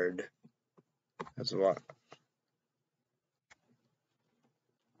fired. That's what.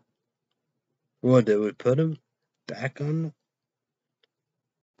 What did we put him back on?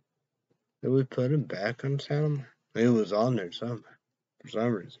 Did we put him back on Salem? He was on there somewhere for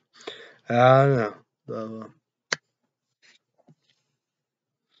some reason. I don't know. But,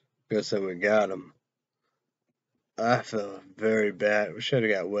 guess that we got him. I feel very bad. We should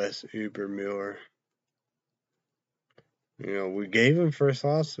have got Wes Ubermuller. We gave him first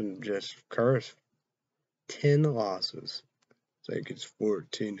loss and just cursed 10 losses. I think it's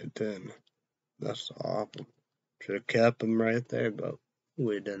 14-10. That's awful. Should have kept him right there, but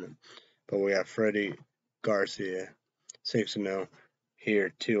we didn't. But we got Freddie Garcia 6-0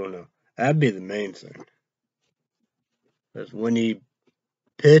 here 2-0. That'd be the main thing. Because when he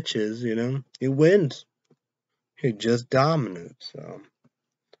pitches, he wins. He just dominant. So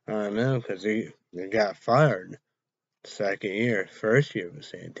I don't know, because he got fired second year. First year was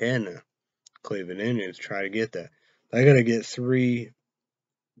Santana. Cleveland Indians try to get that. They're gonna get 3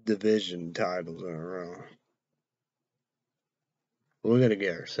 division titles in a row. We're gonna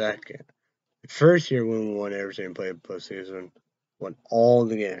get our second. The first year when we won everything, played postseason, won all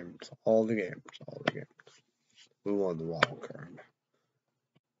the games. We won the wild card.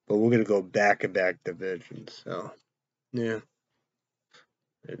 But we're gonna go back-to-back divisions. So yeah,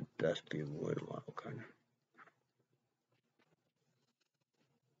 it'd best be win wild card.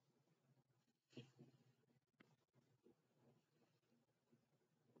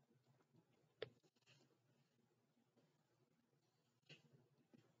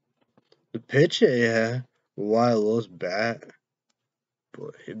 The pitcher, yeah, Wild Lowe's bat,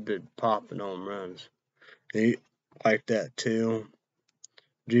 but he'd been popping home runs. He like that too.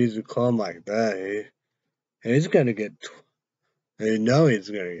 Jesus Club like that. He's gonna get. He's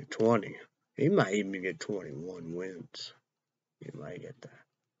gonna get 20. He might even get 21 wins. He might get that.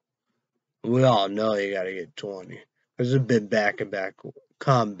 We all know he got to get 20. There's been back-to-back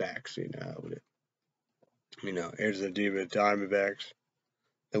comebacks, with it. Here's the Diamondbacks.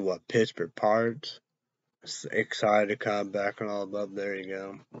 And what, Pittsburgh Pirates? Excited to come back and all above. There you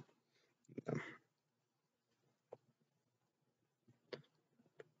go.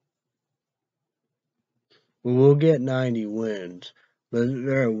 We will get 90 wins. But is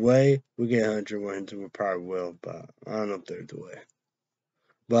there a way we get 100 wins? We probably will, but I don't know if there's a way.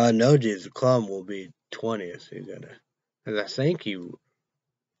 But I know Jesus Club will be 20th. Because I think he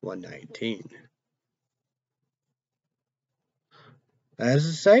won 19. As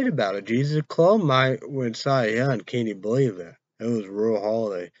I said about it, Jesus Club might win Cy Young. Can you believe that? It was Royal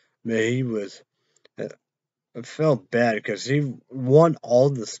Holiday. Man, he was. I felt bad because he won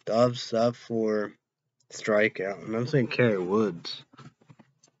all the stuff for strikeout, and I'm saying Kerry Woods.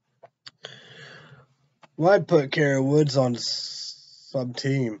 Well, I'd put Kerry Woods on some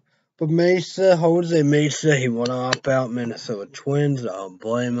team, but Jose Mesa, he went off out Minnesota Twins. I don't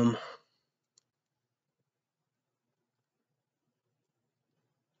blame him.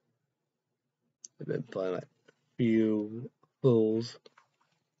 They've been playing like few fools.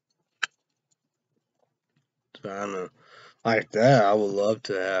 So I don't know. Like that, I would love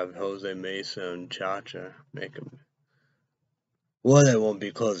to have Jose Mesa and Chacha make them. Well, they won't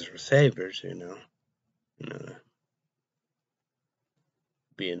be closer receivers, you know.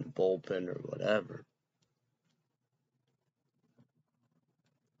 Be in the bullpen or whatever.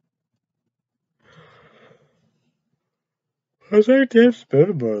 I think Dave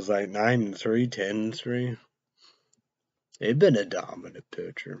Spielberg was like 9-3, 10-3. They've been a dominant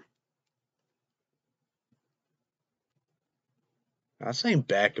pitcher. I think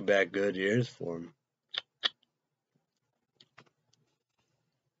back-to-back good years for him.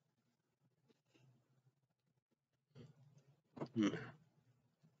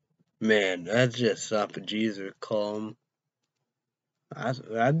 Man, that's just something Jesus call him.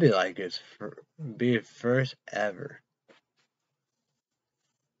 That'd be like his first ever.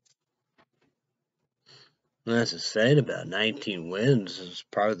 And that's to say about 19 wins is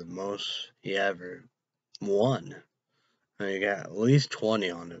probably the most he ever won. And he got at least 20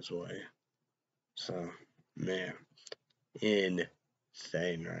 on his way. So, man,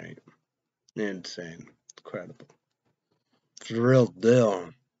 insane, right? Insane. Incredible. It's a real deal.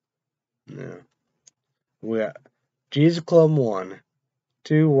 Yeah. We got Jesus Club 1,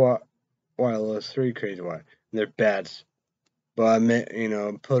 2 wireless, 3 crazy white. They're bats. But I meant,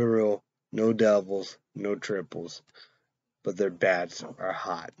 put a rule, no doubles, no triples. But their bats are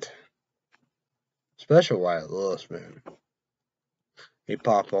hot. Especially Wyatt Lewis, man. He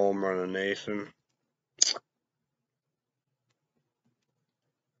popped a home run on Nathan.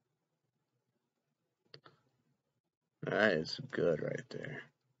 That is good right there.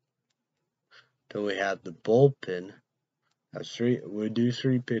 Then we have the bullpen. We do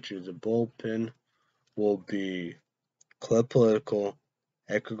 3 pitchers. The bullpen will be Cliff Political,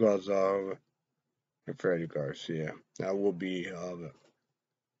 Edgar Gonzalez, and Freddie Garcia. That will be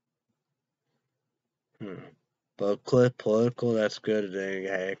But Cliff Political, that's good. Then you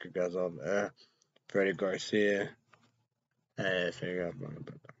got Edgar Gonzalez, Freddie Garcia. I figure out about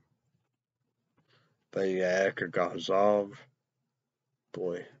it. But you got Edgar Gonzalez.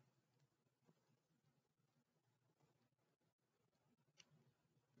 Boy.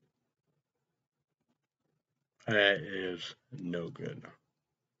 That is no good.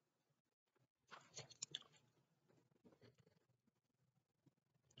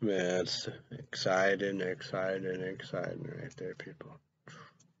 Man, it's exciting right there, people.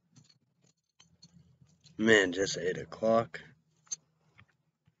 Man, just 8 o'clock.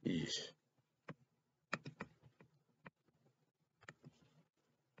 Yeesh.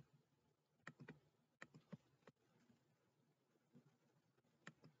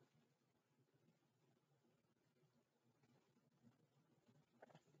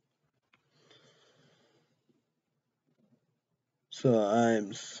 So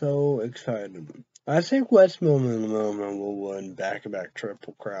I'm so excited. I think West Millman will win back-to-back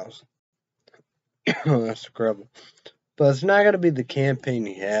Triple Crown. That's incredible. But it's not going to be the campaign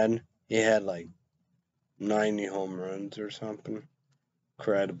he had. He had like 90 home runs or something.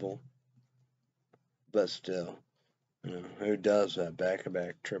 Credible. But still, who does that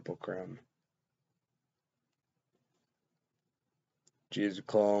back-to-back Triple Crown? Jesus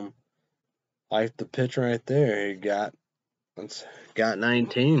call him. Like the pitcher right there, he got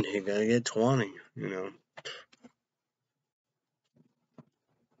 19. He gonna get 20.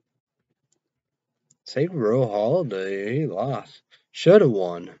 Say Royal Holiday, he lost. Should have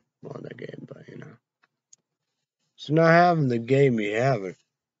won that game, but it's not having the game you have it.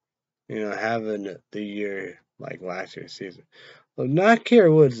 Having the year like last year's season. Well, not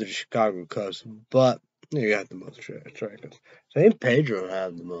Kerry Woods the Chicago Cubs, but they got the most strikeouts. St. Pedro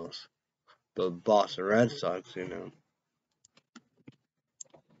had the most. The Boston Red Sox, they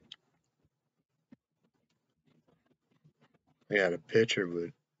got a pitcher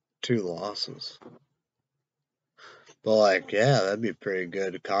with 2 losses. But like, yeah, that'd be a pretty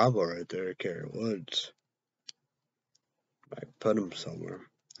good combo right there, Kerry Woods. Like, put him somewhere.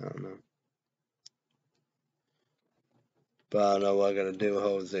 I don't know. But I don't know what I'm gonna do with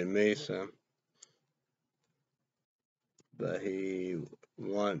Jose Mesa. But he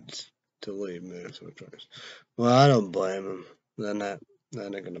wants to leave Minnesota Twins. Well, I don't blame him. They're not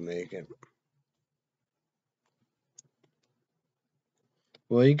gonna make it.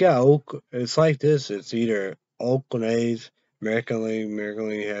 Well, you got Oakland. It's like this. It's either Oakland A's, American League. American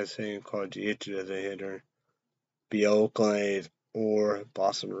League has Sam Claudic as a hitter. Be Oakland A's or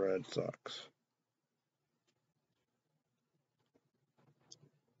Boston Red Sox.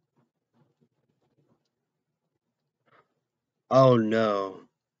 Oh no.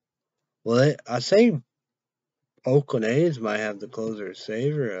 Well, I say Oakland A's might have the closer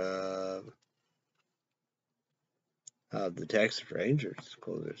saver of the Texas Rangers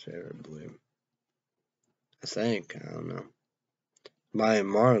closer saver, I believe. I think. I don't know. My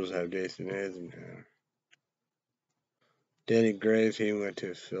Marlins have Jason Eisenhower. Danny Graves, he went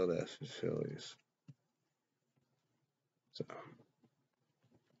to Philadelphia Phillies. So,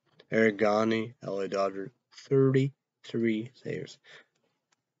 Eric Gagne, LA Dodgers, 33 saves.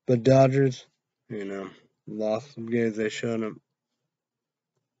 But Dodgers, lost some games they shouldn't.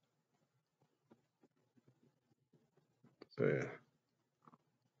 So, yeah.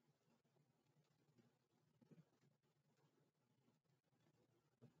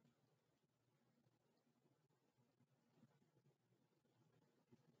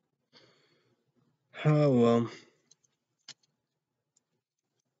 Oh, well.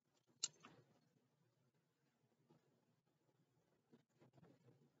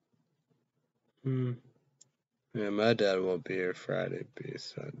 Hmm. Yeah, my dad won't be here Friday, be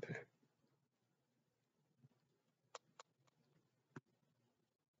Sunday.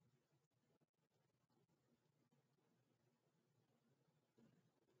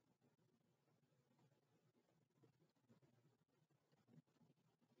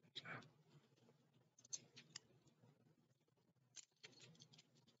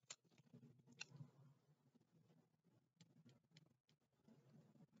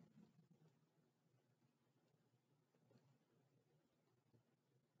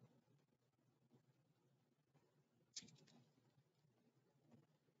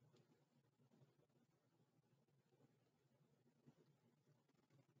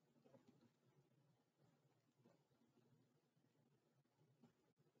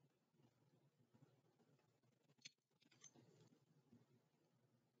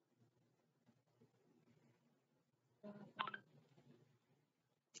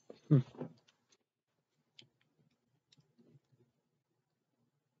 Hmm.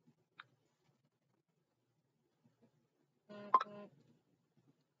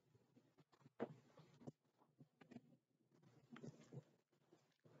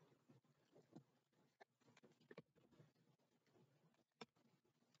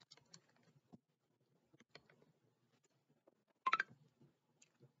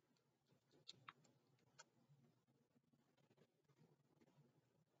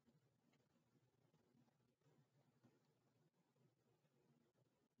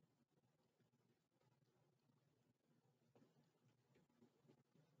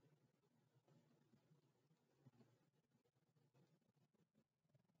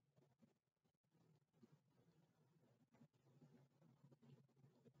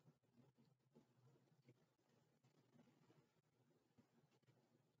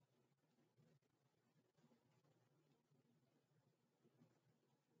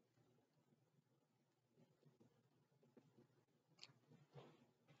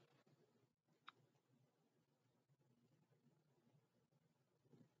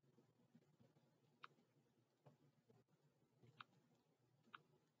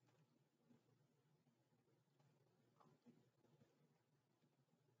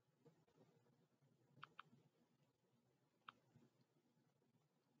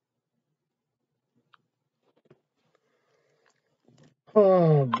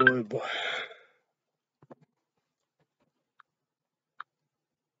 Oh, boy.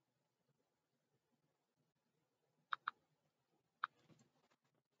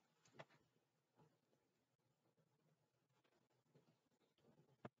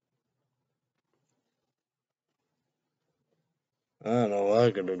 I don't know what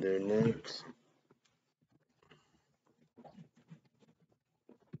I'm gonna do next.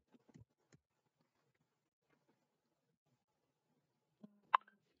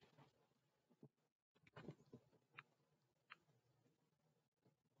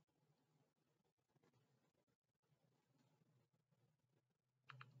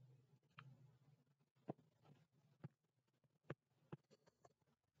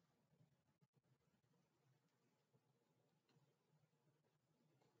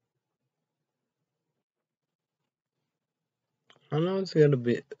 I know it's gonna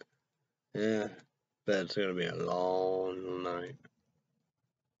be, yeah, but it's gonna be a long night.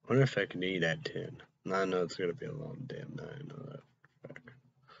 I wonder if I can eat at 10. I know it's gonna be a long damn night. I know that.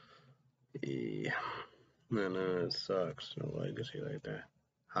 Yeah. I know it sucks. No legacy like that.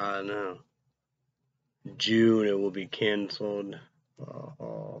 I know. June it will be canceled.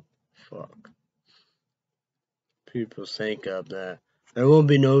 Oh, fuck. People think of that. There won't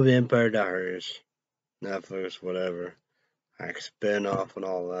be no Vampire Diaries. Netflix, whatever. Like spin off and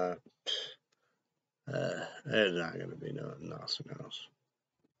all that. There's not gonna be nothing else.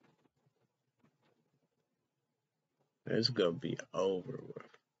 It's gonna be over with.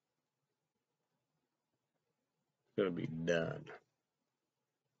 It's gonna be done.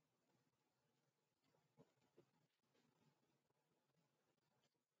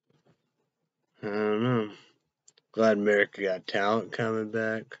 I don't know. Glad America Got Talent coming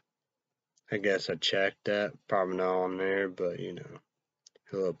back. I guess I checked that. Probably not on there, but you know.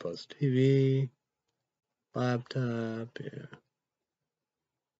 Hello Plus TV. Laptop, yeah.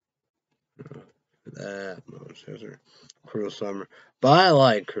 That most are Cruel Summer. But I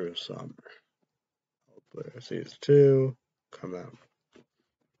like Cruel Summer. Hopefully season 2 come out.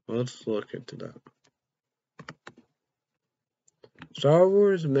 Let's look into that. Star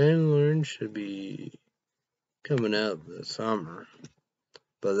Wars Mandalorian should be coming out this summer.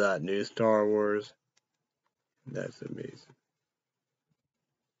 But that new Star Wars, that's amazing.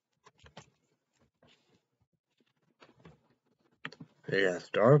 Yeah,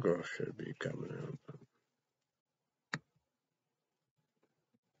 Stargirl should be coming out.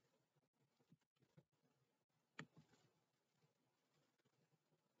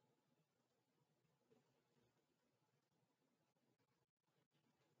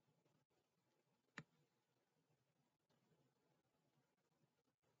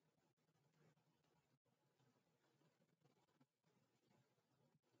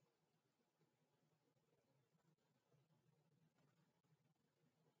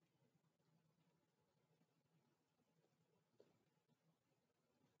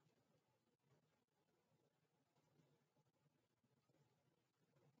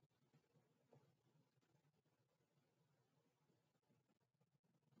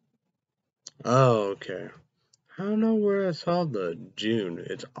 Oh, okay. I don't know where I saw the June.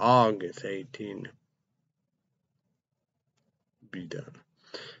 It's August 18. Be done.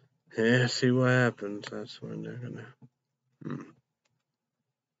 Yeah, see what happens. That's when they're gonna.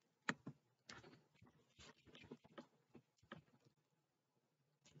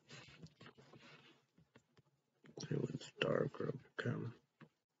 See when Stargirl come.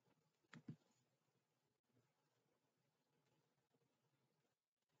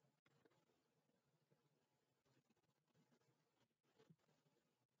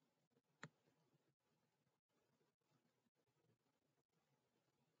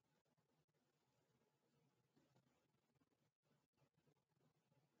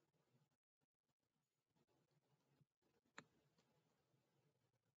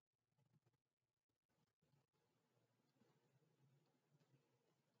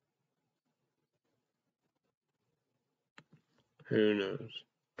 Who knows?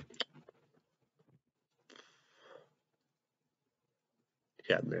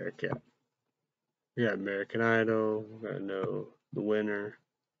 You got American. You got American Idol. We gotta know the winner.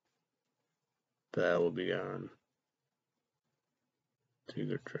 That will be on.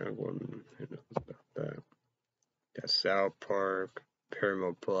 Secret Dragon. Who knows about that? Got South Park,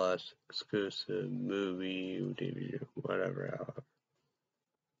 Paramount Plus, exclusive movie, DVD, whatever.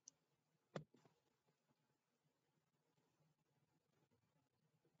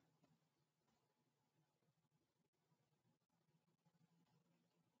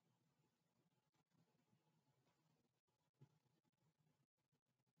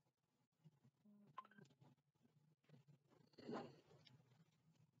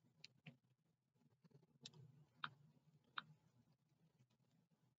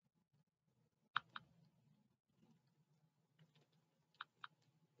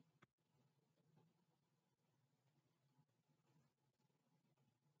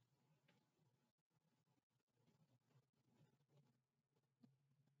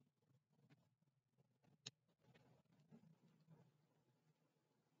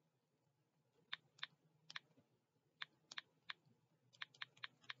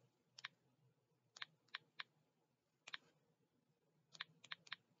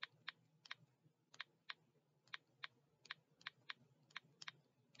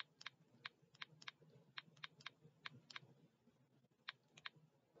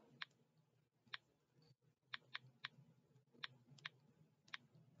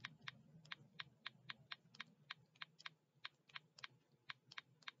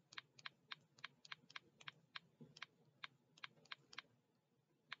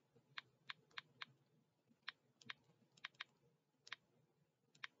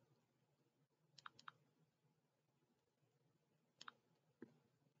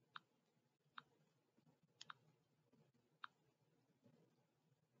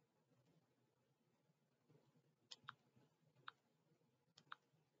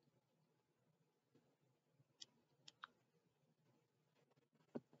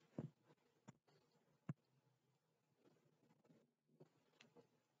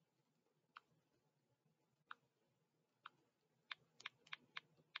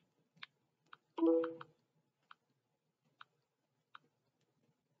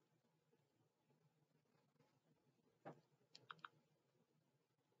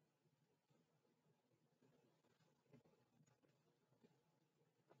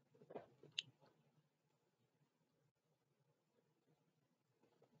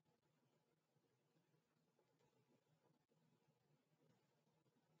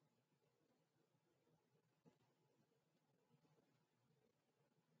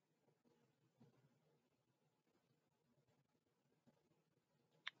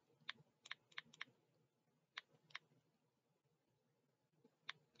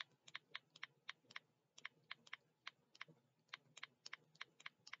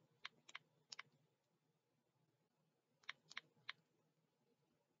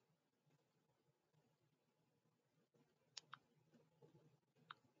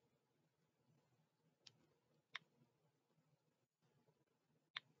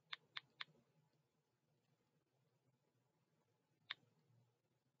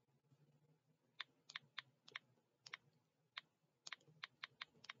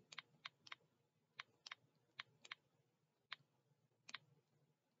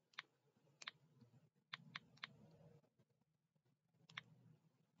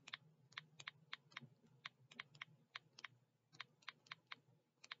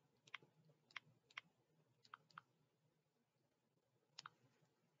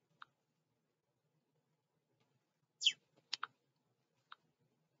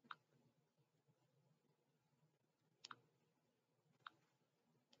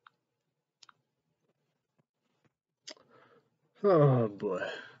 Oh boy.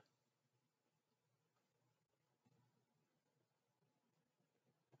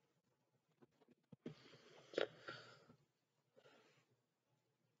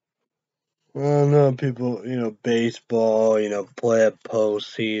 Well, no, people, baseball, play a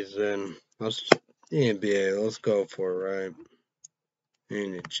postseason. Let's NBA. Let's go for it, right?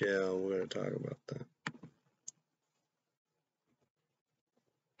 NHL. We're gonna talk about that.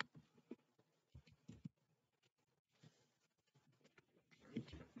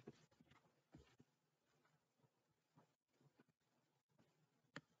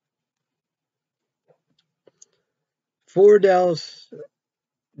 Four Dallas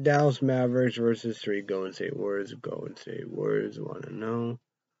Mavericks versus 3 Golden State Warriors. Golden State Warriors want to know.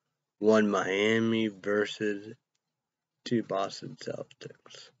 1 Miami versus 2 Boston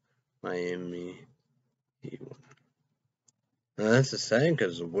Celtics. Miami. Now that's the same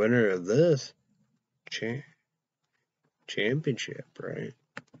because the winner of this championship, right?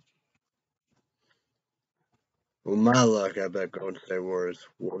 Well, my luck, I bet Golden State Warriors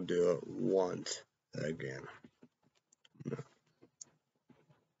will do it once again. No.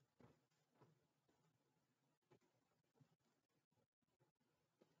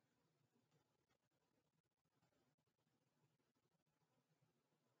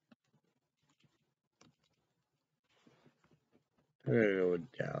 I'm gonna go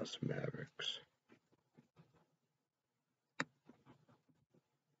with Dallas Mavericks.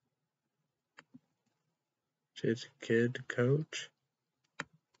 Jason Kidd, coach.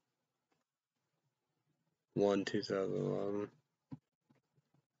 Won 2011.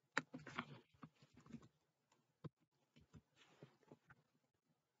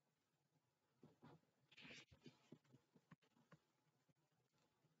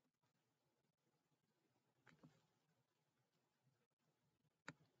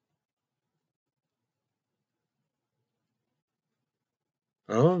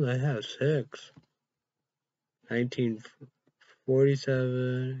 Oh, they have 6.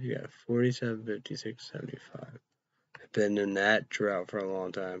 1947, yeah, 47, 56, 75. Been in that drought for a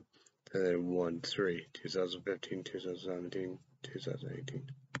long time. And they won 3. 2015, 2017, 2018.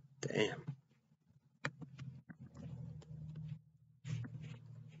 Damn.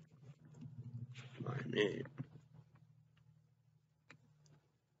 Miami.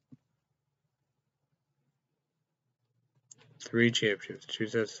 3 championships.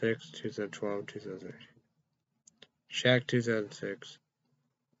 2006, 2012, 2013. Shaq 2006.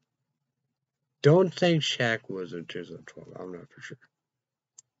 Don't think Shaq was in 2012. I'm not for sure.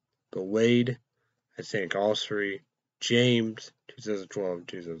 But Wade, I think all 3. James, 2012,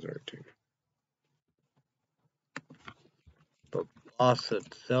 2013. But Boston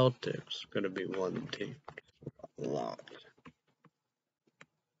Celtics going to be one team. A lot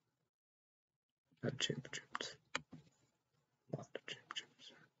of championships. A lot of championships.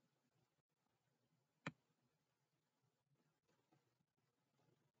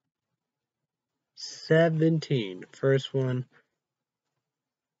 17. First one,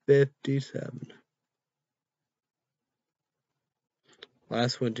 57.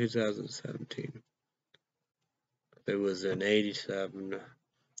 Last one, 2017. It was in 87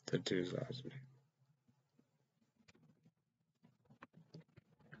 to 2000.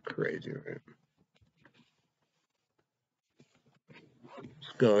 Crazy, right?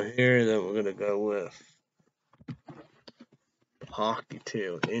 Let's go here, then we're going to go with hockey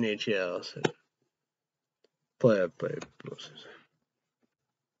too. NHL. So play.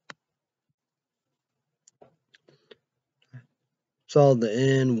 Saw the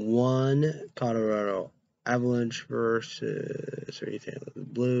N1 Colorado Avalanche versus St. Louis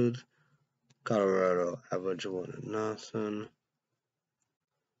Blues. Colorado Avalanche won at nothing.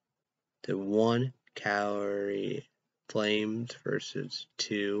 The 1 Calgary Flames versus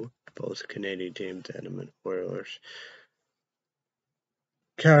 2 both Canadian teams, Edmonton Oilers.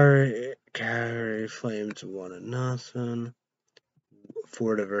 Calgary Flames won at nothing.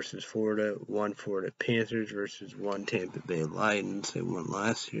 Florida versus Florida. 1 Florida Panthers versus 1 Tampa Bay Lightning. They won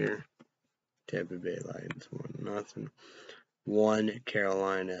last year. Tampa Bay Lightning won nothing. 1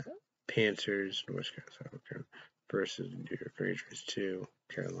 Carolina Panthers, North Carolina versus New York Rangers. 2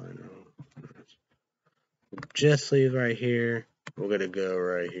 Carolina. Just leave right here. We're gonna go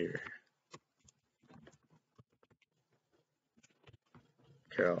right here.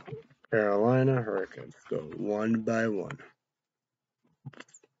 Carolina Hurricanes go 1 by 1.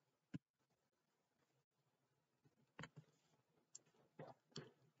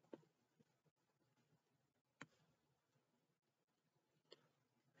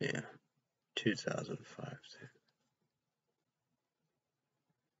 Yeah, 2005.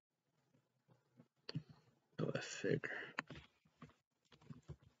 Go a figure.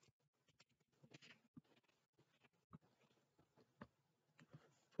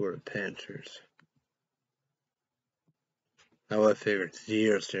 Florida Panthers. Now I figured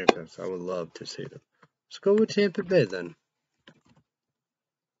 0 Stanley Cups. I would love to see them. Let's go with Tampa Bay then.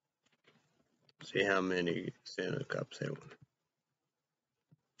 See how many Stanley Cups they won.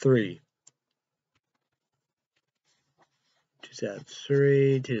 3.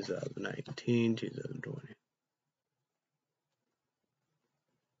 2003, 2019, 2020.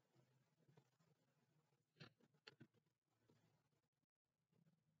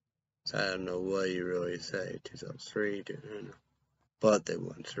 So I don't know what you really say. 2003, but they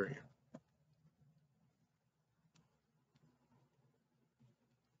won 3.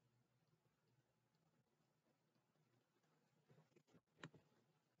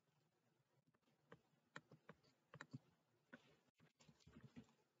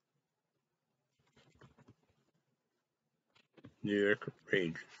 New York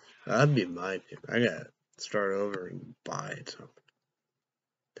Rangers. That'd be my team. I gotta start over and buy something.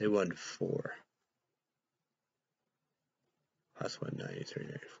 They won 4. Last one 93,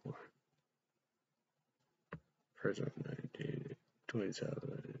 94. First one 19,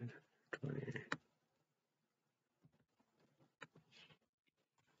 27, 20.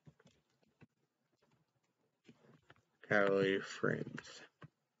 Calgary Flames.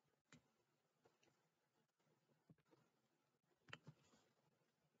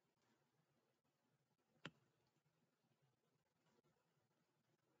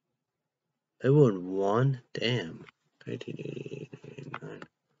 They won 1? Damn. 1988, 89.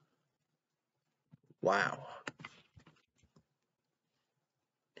 Wow.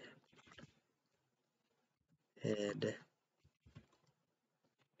 Head.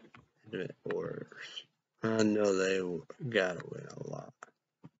 Orders. I know they gotta win a lot.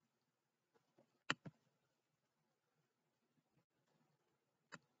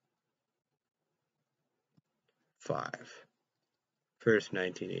 5. First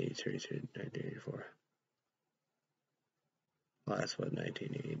 1983 to 1984. Last one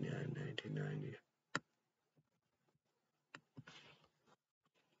 1989, 1990.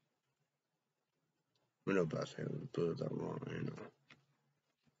 We know about St. Louis Blues are wrong, you know.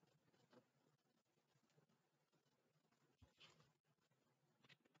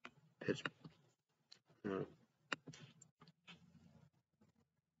 Pittsburgh. No.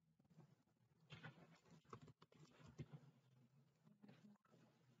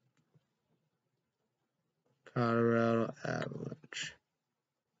 Colorado Avalanche.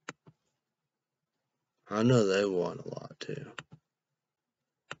 I know they won a lot too.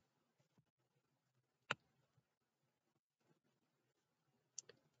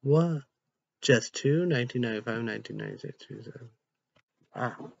 What? Just 2? 1995, 1996, 2007.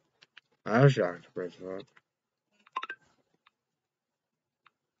 Wow. I was shocked, first of all.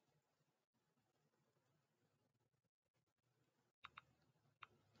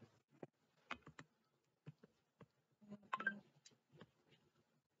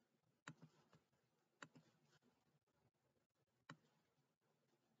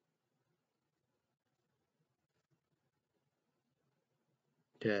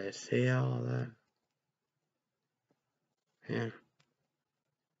 Did I say all that? Yeah.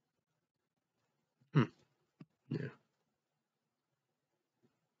 Yeah.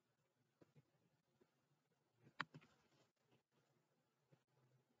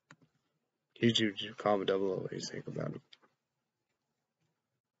 YouTube, just comment down below what you think about it.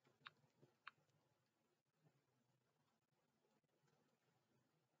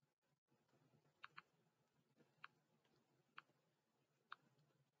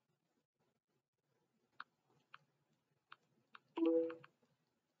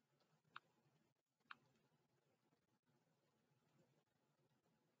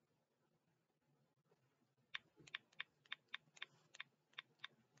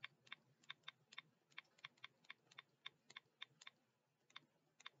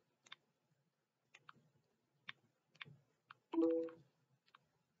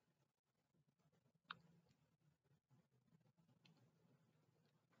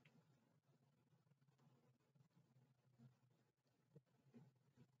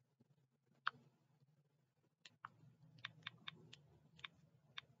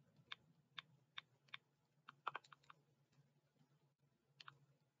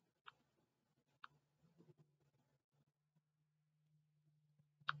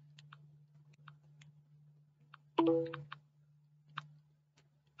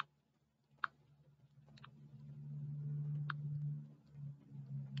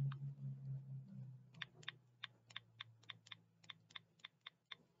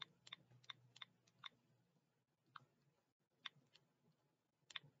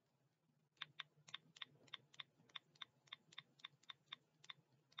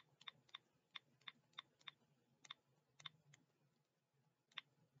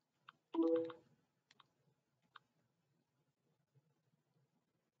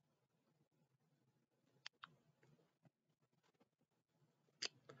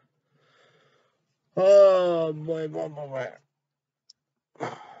 Oh boy, boy, boy, boy.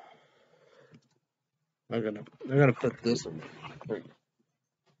 I'm gonna put this in.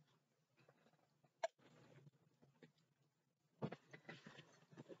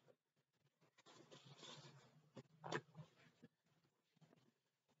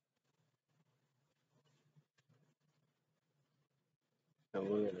 And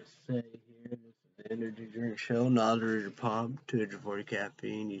we're gonna say here, this is the energy drink show, moderator pop, 240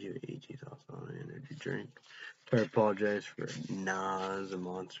 caffeine, you do 18 thoughts on an energy drink. I apologize for Nas, a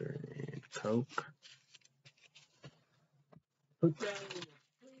Monster, and Coke. Put that in the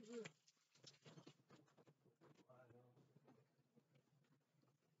freezer.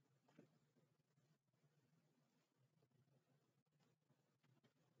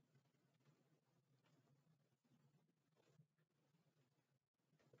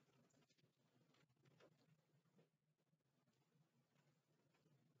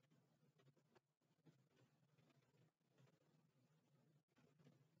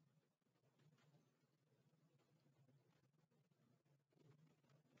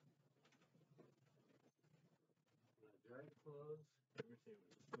 Dry clothes, everything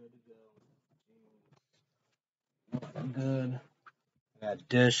was good to go. Good. I got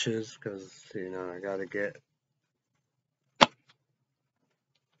dishes, because, I gotta get.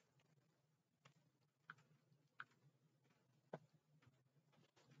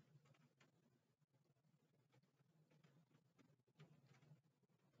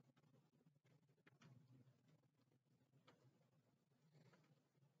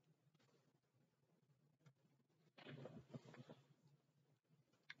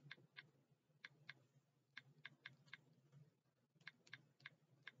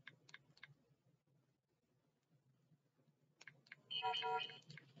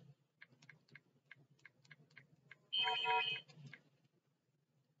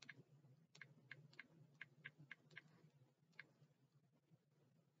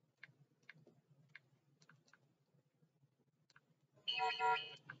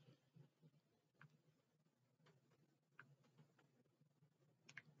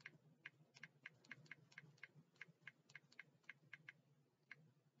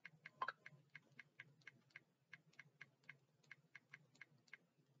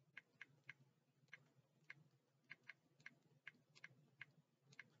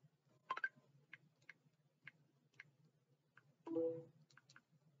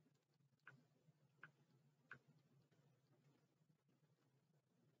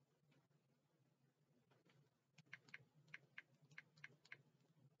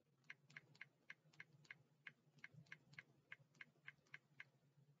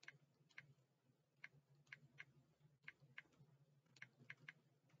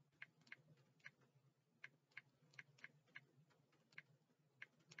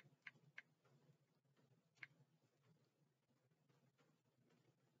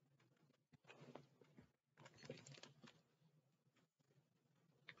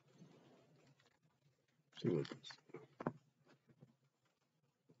 See what this.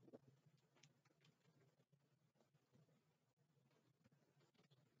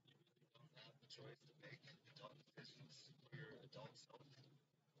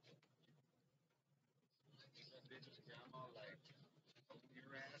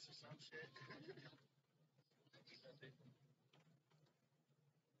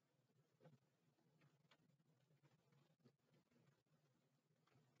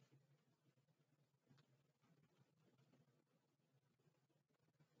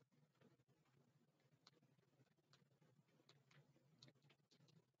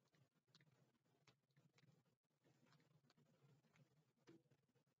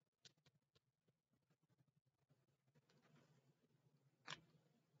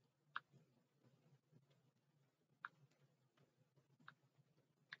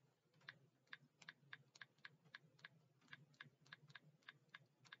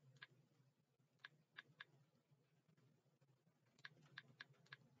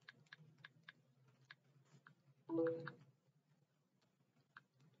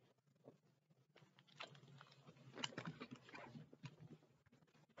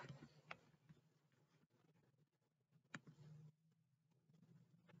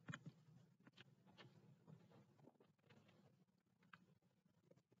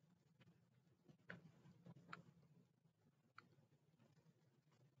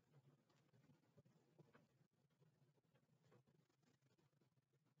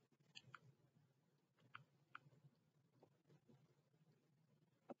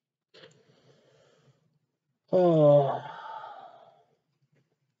 Oh.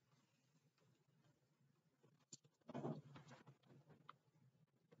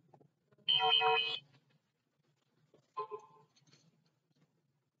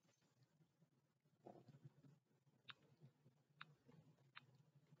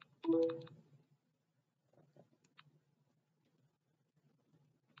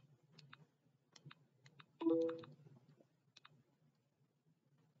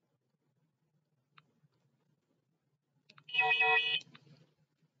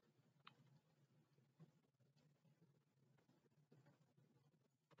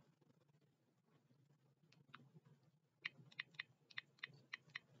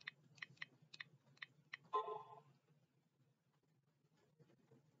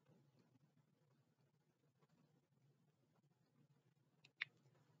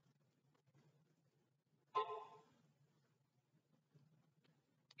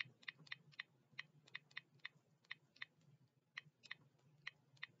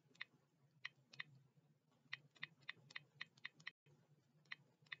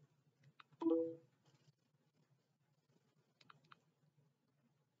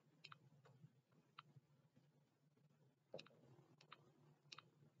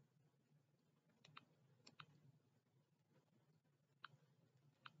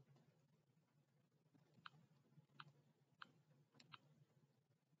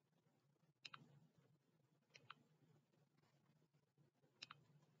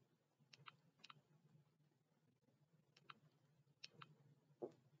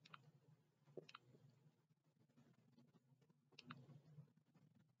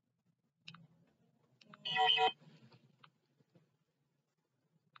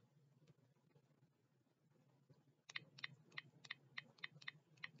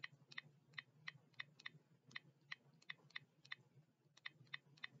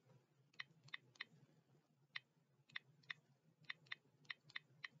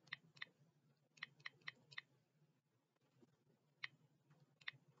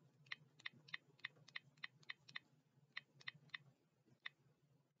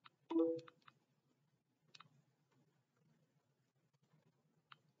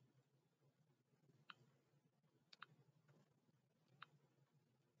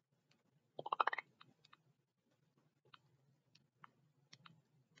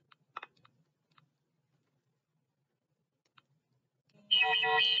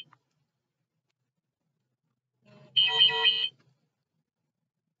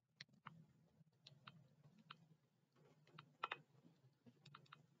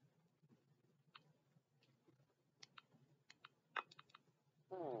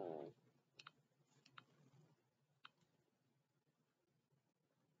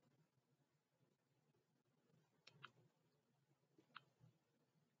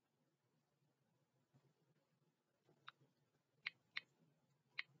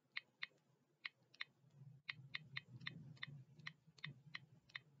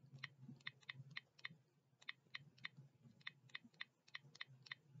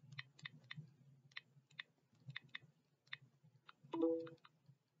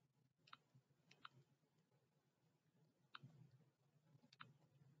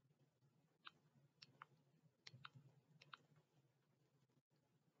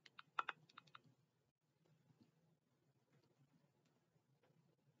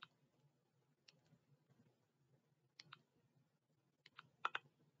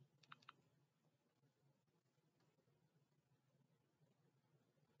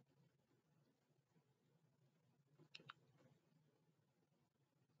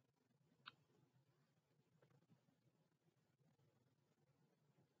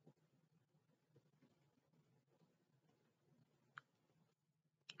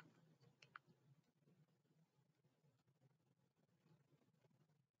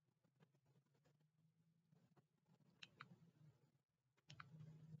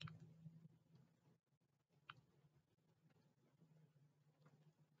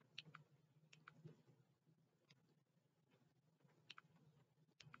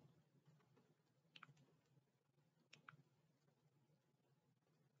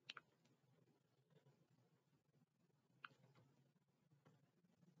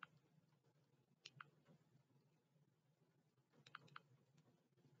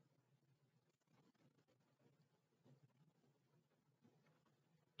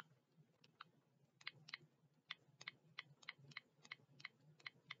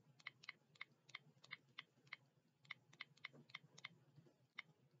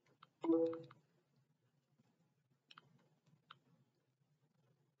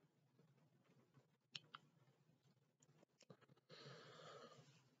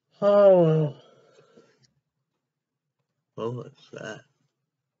 Oh, what was that?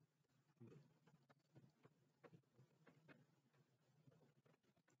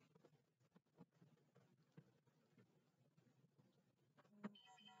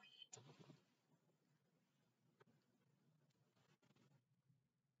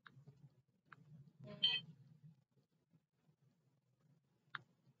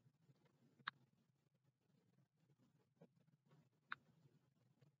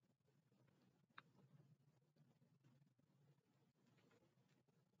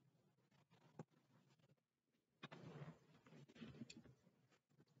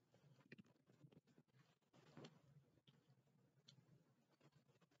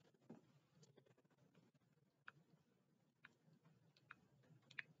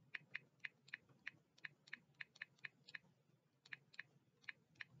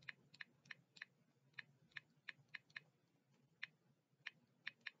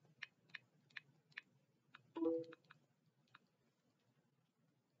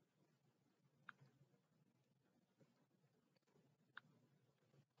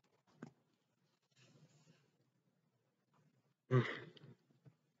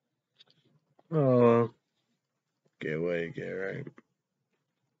 Oh, get away, get right.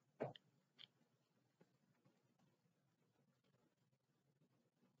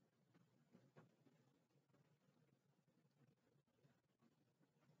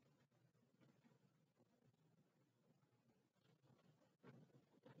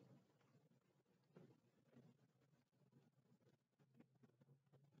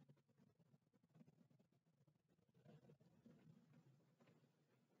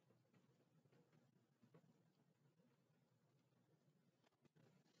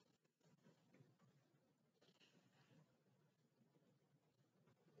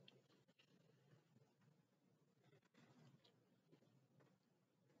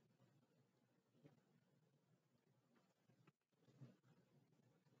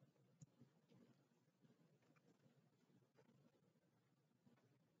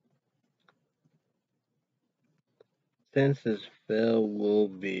 Census Phil will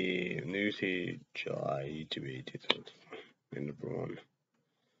be Newsy July YouTube 18th. Number one.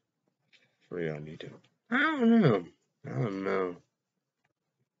 Free on YouTube. I don't know. I don't know.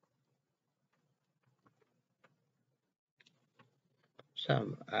 I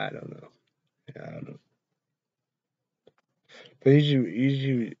don't know. Yeah, I don't know. But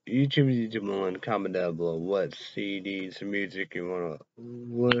each of you gentlemen comment down below what CDs or music you want to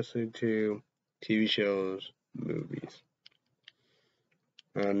listen to, TV shows, movies.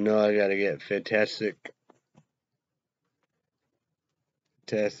 I know I gotta get Fantastic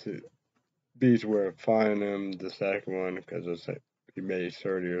Beasts where finding the second one because it's like he made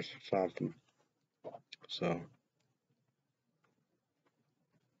 30 or something. So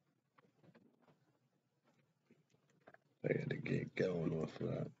I gotta get going with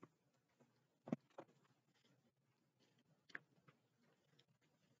that.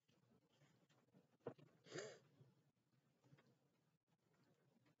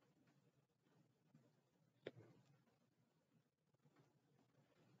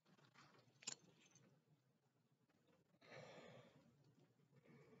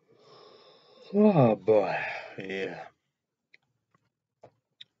 Oh boy, yeah.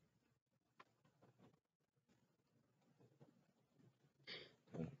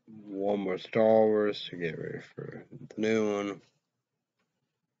 One more Star Wars to get ready for the new one.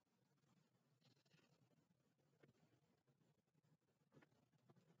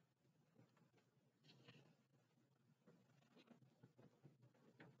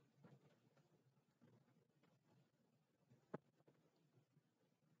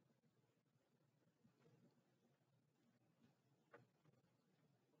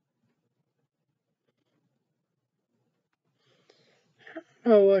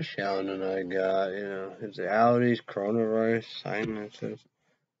 Oh, what Shannon and I got, is it allergies, coronavirus, sinuses?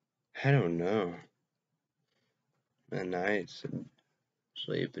 I don't know. At nights,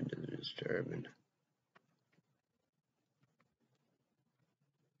 sleeping is disturbing.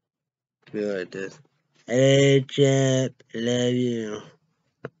 Feel like this. Hey, chap, love you.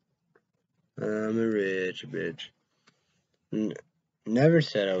 I'm a rich bitch. Never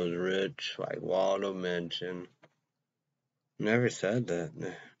said I was rich, like Waldo mentioned. Never said that.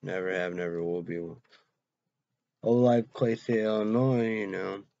 Never have, never will be. Old life, Clay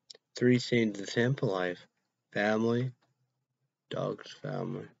Illinois, 3 scenes of simple life. Family, dog's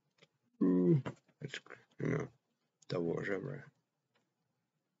family. It's, double worship, right?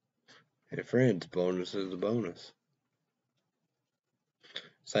 And friends, bonus is a bonus.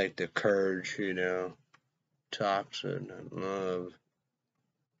 It's like the courage, toxin and love.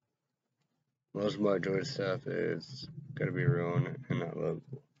 Most of my joy stuff is gonna be real and not love.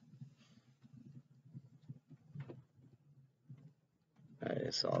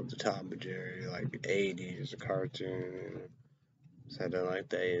 I saw the Tom and Jerry, like 80s cartoon, so I don't like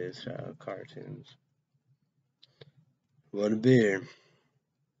the 80s cartoons. What a beer.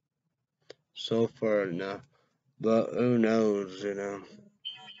 So far, no. But who knows,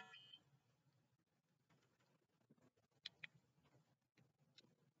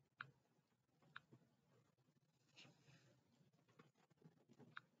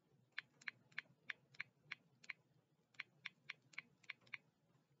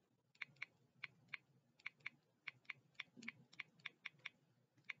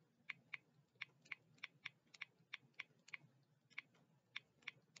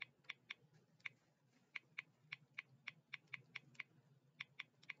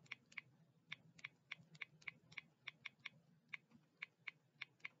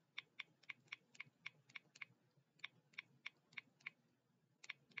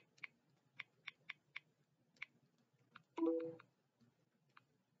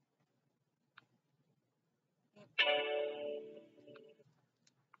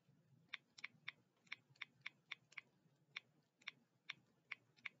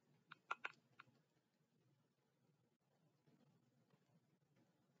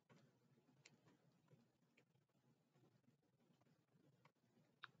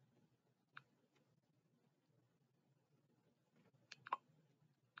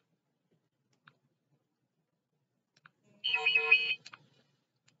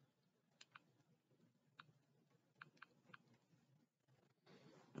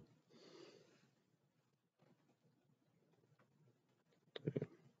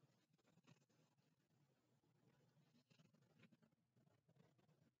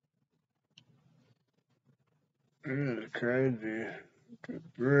 It's crazy.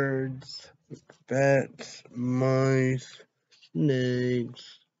 Birds, bats, mice,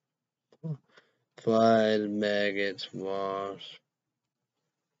 snakes, flies, maggots, wasps,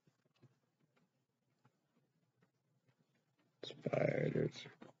 spiders,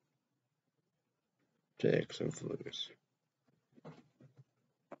 ticks, and fleas.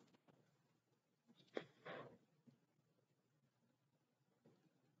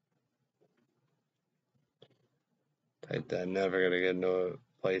 Like that, never gonna get no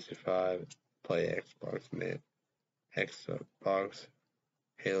PlayStation 5, play Xbox, man. Xbox,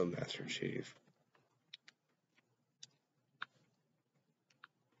 Halo Master Chief.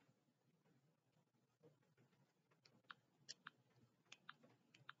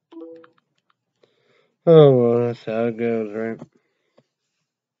 Oh well, that's how it goes, right?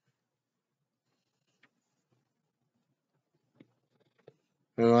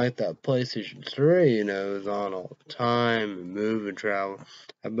 And like that PlayStation 3, it was on all the time and move and travel.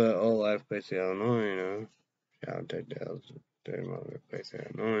 I bet old life place in Illinois, shout out to Dale's their mother place in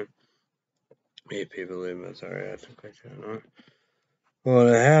Illinois. 8 people live in Missouri, that's a place in Illinois. Well,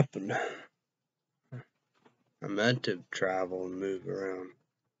 it happened. I meant to travel and move around.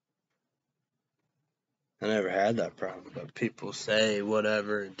 I never had that problem, but people say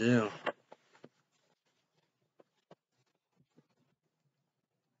whatever and do.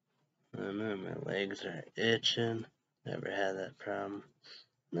 I don't know, my legs are itching. Never had that problem.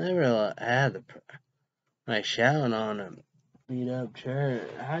 Never had the like shouting on a beat up chair.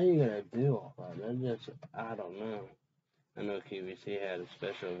 How you gonna do all that? That just, I don't know. I know QVC had a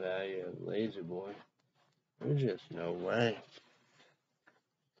special value of Lazy Boy. There's just no way.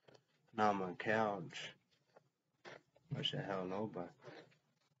 Not on my couch. Wish the hell nobody.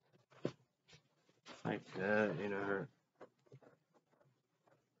 Like that, her.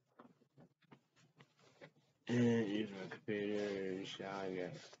 Use my computer,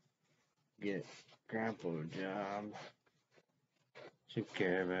 shower, get grandpa a job. Take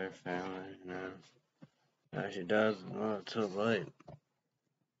care of her family, Now she does, it's too late.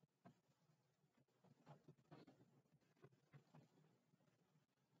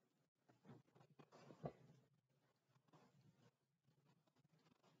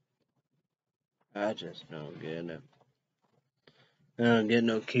 I just don't get it. I don't get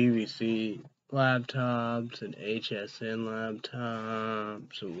no QVC laptops and HSN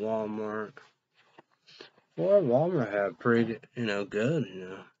laptops and Walmart. Well, Walmart have pretty, good,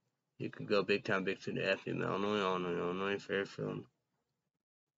 You could go big time, big city, Effingham, Illinois, Fairfield.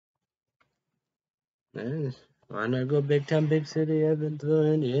 Yeah, why not go big time, big city, Evansville,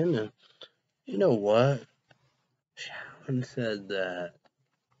 Indiana? You know what? Sharon said that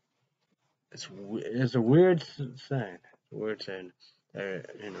it's a weird thing. It's a weird thing.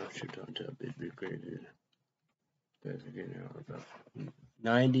 She don't tell big crazy. That's about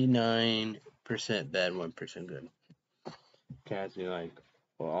 99% bad, 1% good. Cassie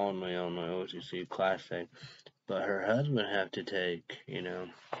only OCC class thing, but her husband have to take,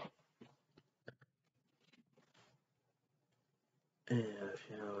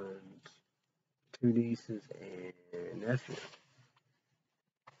 two nieces and nephew.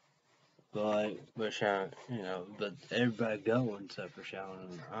 But everybody going except for Sharon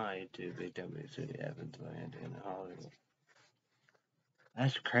and I to Big W City, Evansville, and Hollywood.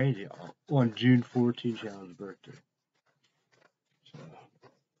 That's crazy. On June 14th, Sharon's birthday. So,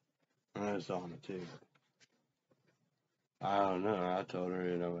 I was on it too. I don't know. I told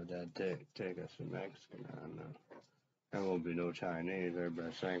her, my dad take us to Mexican. I don't know. There won't be no Chinese.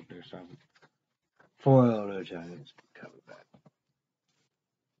 Everybody sank or something. Foil no Chinese coming back.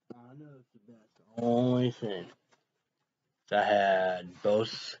 I know it's the best. The only thing I had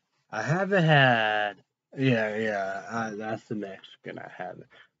both. I haven't had. Yeah. That's the Mexican. I haven't.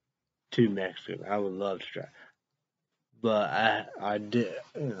 Two Mexican. I would love to try, but I did.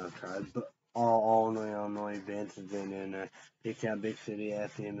 Tried. But all Illinois events has been in Big Town, Big City,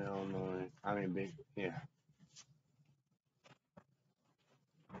 FM, Illinois. I mean,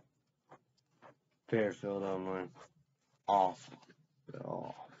 Fairfield, Illinois. Awful.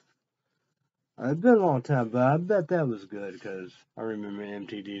 Oh. It's been a long time, but I bet that was good because I remember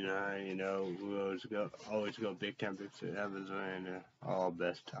MTD and I, we always go big time, big city. That was all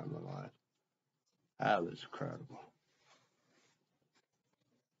best time of life. That was incredible.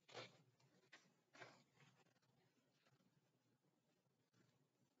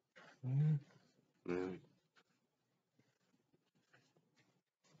 Mm.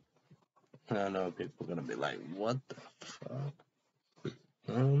 I know people are gonna be like, "What the fuck?"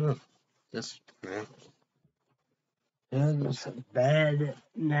 I don't know. Just man, yeah, just bad,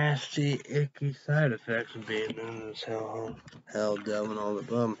 nasty, icky side effects of being in this hell, devil, and all the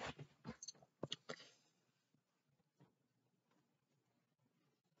bum.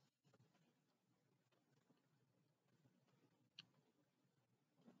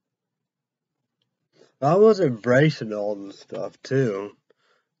 I was embracing all this stuff too,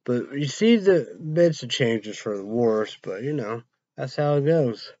 but you see the bits of changes for the worse. But that's how it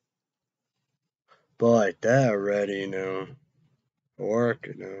goes. But like that already, work.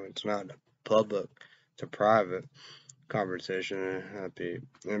 It's not a public; it's a private conversation. Happy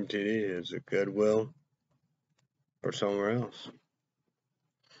MTD is it Goodwill or somewhere else.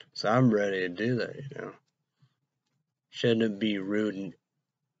 So I'm ready to do that. Shouldn't it be rooting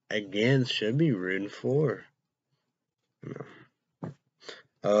against? Should be rooting for. You know.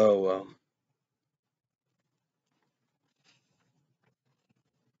 Oh well.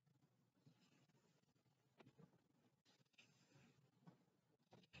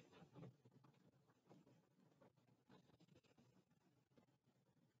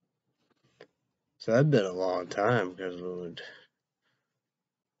 So that'd been a long time because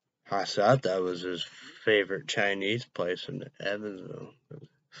I thought that was his favorite Chinese place in Evansville.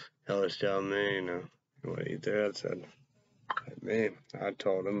 He always telling me, you want to eat there? I said, me. I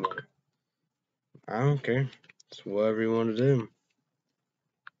told him, like, I don't care. It's whatever you want to do.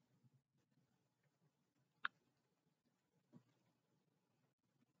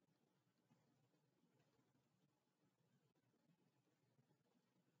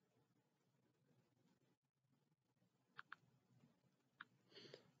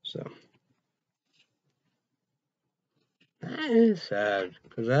 So that is sad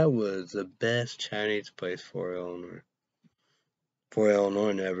because that was the best Chinese place for Illinois. For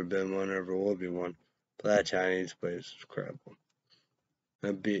Illinois, never been one, never will be one. But that Chinese place is incredible.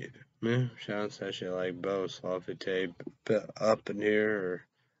 That'd be, man, sounds that shit like both. So if it take up in here or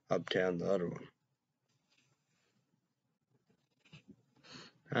uptown the other one.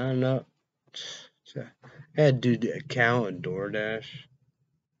 I don't know. I had to do the account on DoorDash.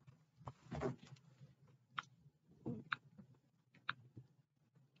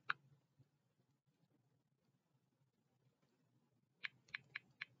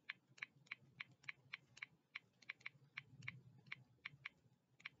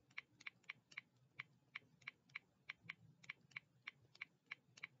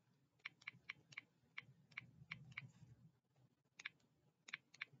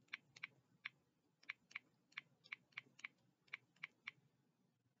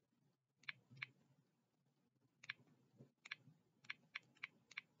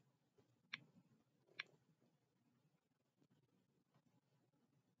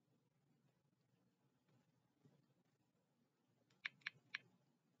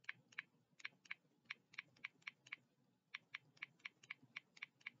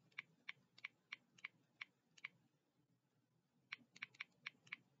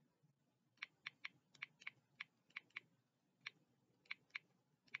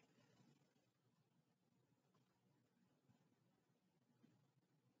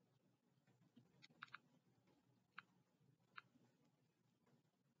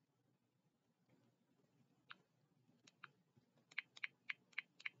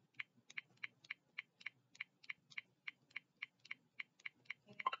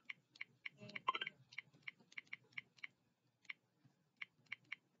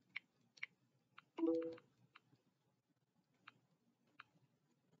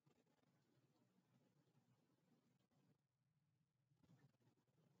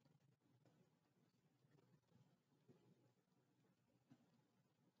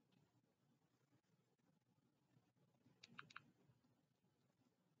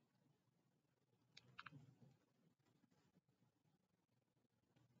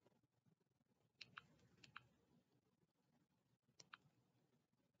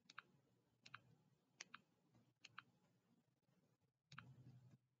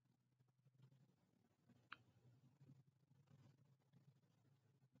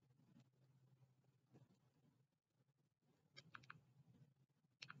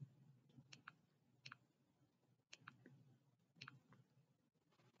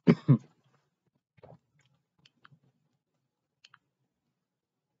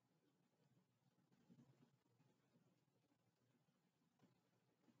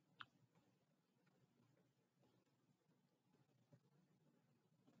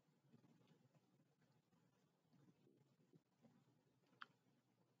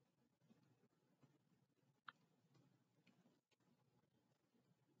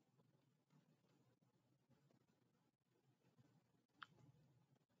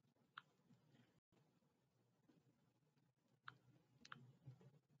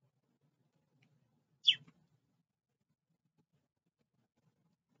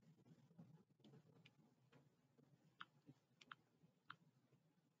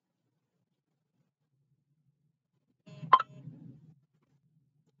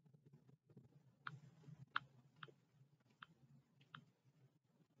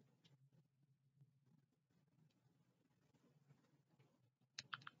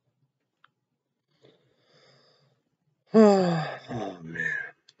 Oh man,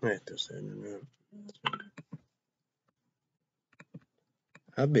 I hate this internet.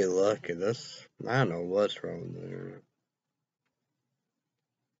 I'd be lucky. I don't know what's wrong with the internet.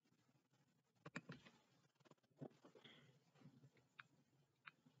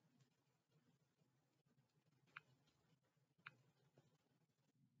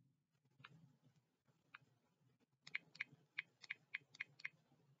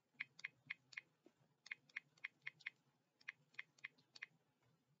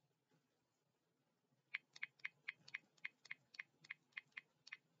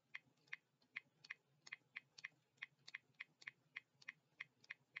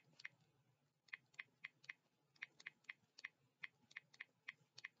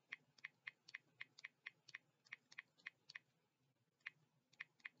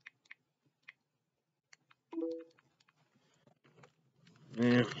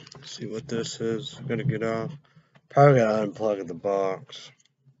 Yeah, see what this is. Gotta get off. Probably gotta unplug the box.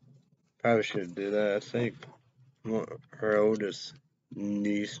 Probably should do that. I think her oldest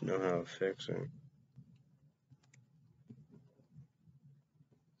niece know how to fix it.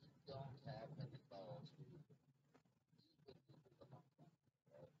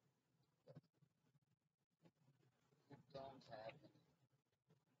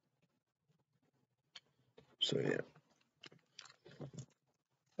 So yeah,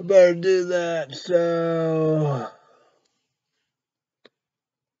 I better do that. So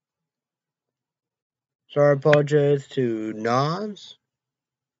sorry, apologize to Nas,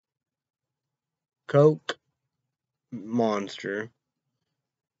 Coke, Monster.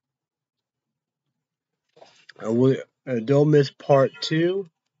 Don't miss part 2,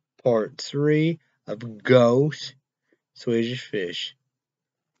 part 3 of Ghost Swedish Fish.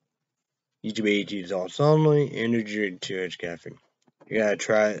 YouTube 18 sauce only, and a drink 2 caffeine. You gotta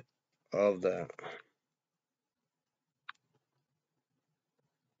try all of that.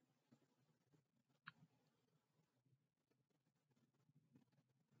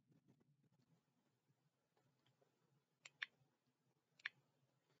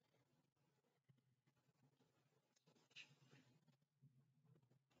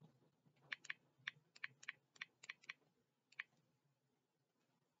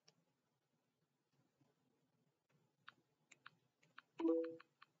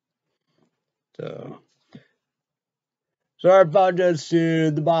 So, sorry, apologize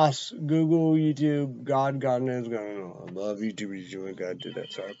to the boss, Google, YouTube, God knows, God knows. I love YouTube, you gotta do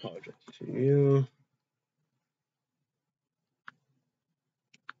that. Sorry, apologize to you.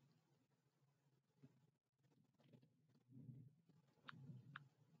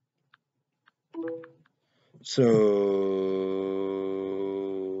 So,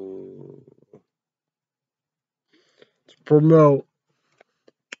 let's promote.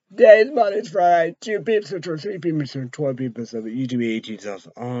 Today's Monday, Friday, 2 p.m. Central, 3 p.m. Eastern, 12 p.m. Pacific. YouTube 18 sauce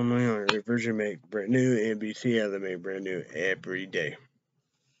only on your version make brand new. NBC has them make brand new every day.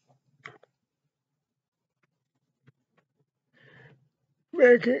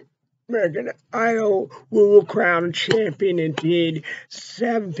 American Idol will crown champion indeed.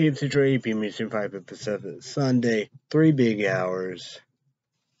 7 p.m. Central, 8 p.m. Eastern, 5 p.m. Pacific. Sunday, 3 big hours.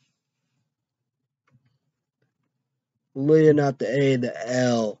 Leading up the A, the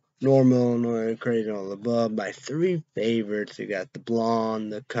L, Normal, Illinois, Crazy, all above. My 3 favorites, you got the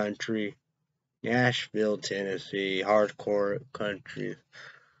Blonde, the Country, Nashville, Tennessee, hardcore country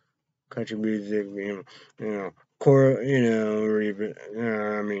music,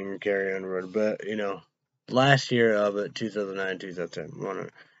 Carrie Underwood, but last year of it, 2009, 2010,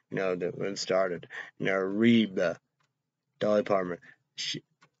 that when it started, Reba, Dolly Parton,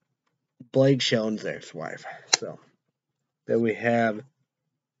 Blake Shelton's ex-wife. So then we have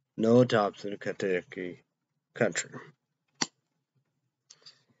Noah Thompson, Kentucky Country.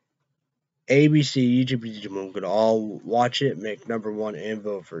 ABC, YouTube, could all watch it, make #1, and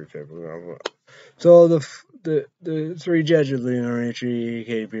vote for your favorite. So the 3 judges, Leonard Ritchie,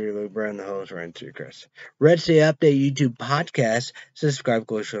 Katy Perry, Luke Brown, the host, Ryan Seacrest. Red State Update YouTube podcast. Subscribe,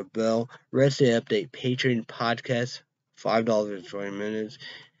 go to the bell. Red State Update Patreon podcast. $5 in 20 minutes.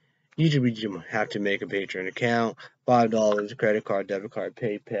 YouTube have to make a Patreon account. $5 credit card, debit card,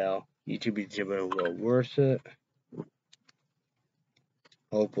 PayPal. YouTube will worth it.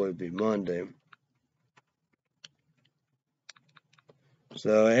 Hopefully it'll be Monday.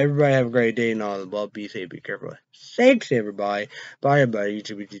 So everybody have a great day and all the above. Be safe, be careful. Thanks everybody. Bye everybody.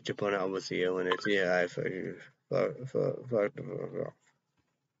 YouTube on how we'll see you when it's I fuck you.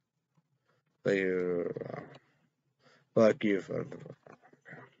 Fuck you.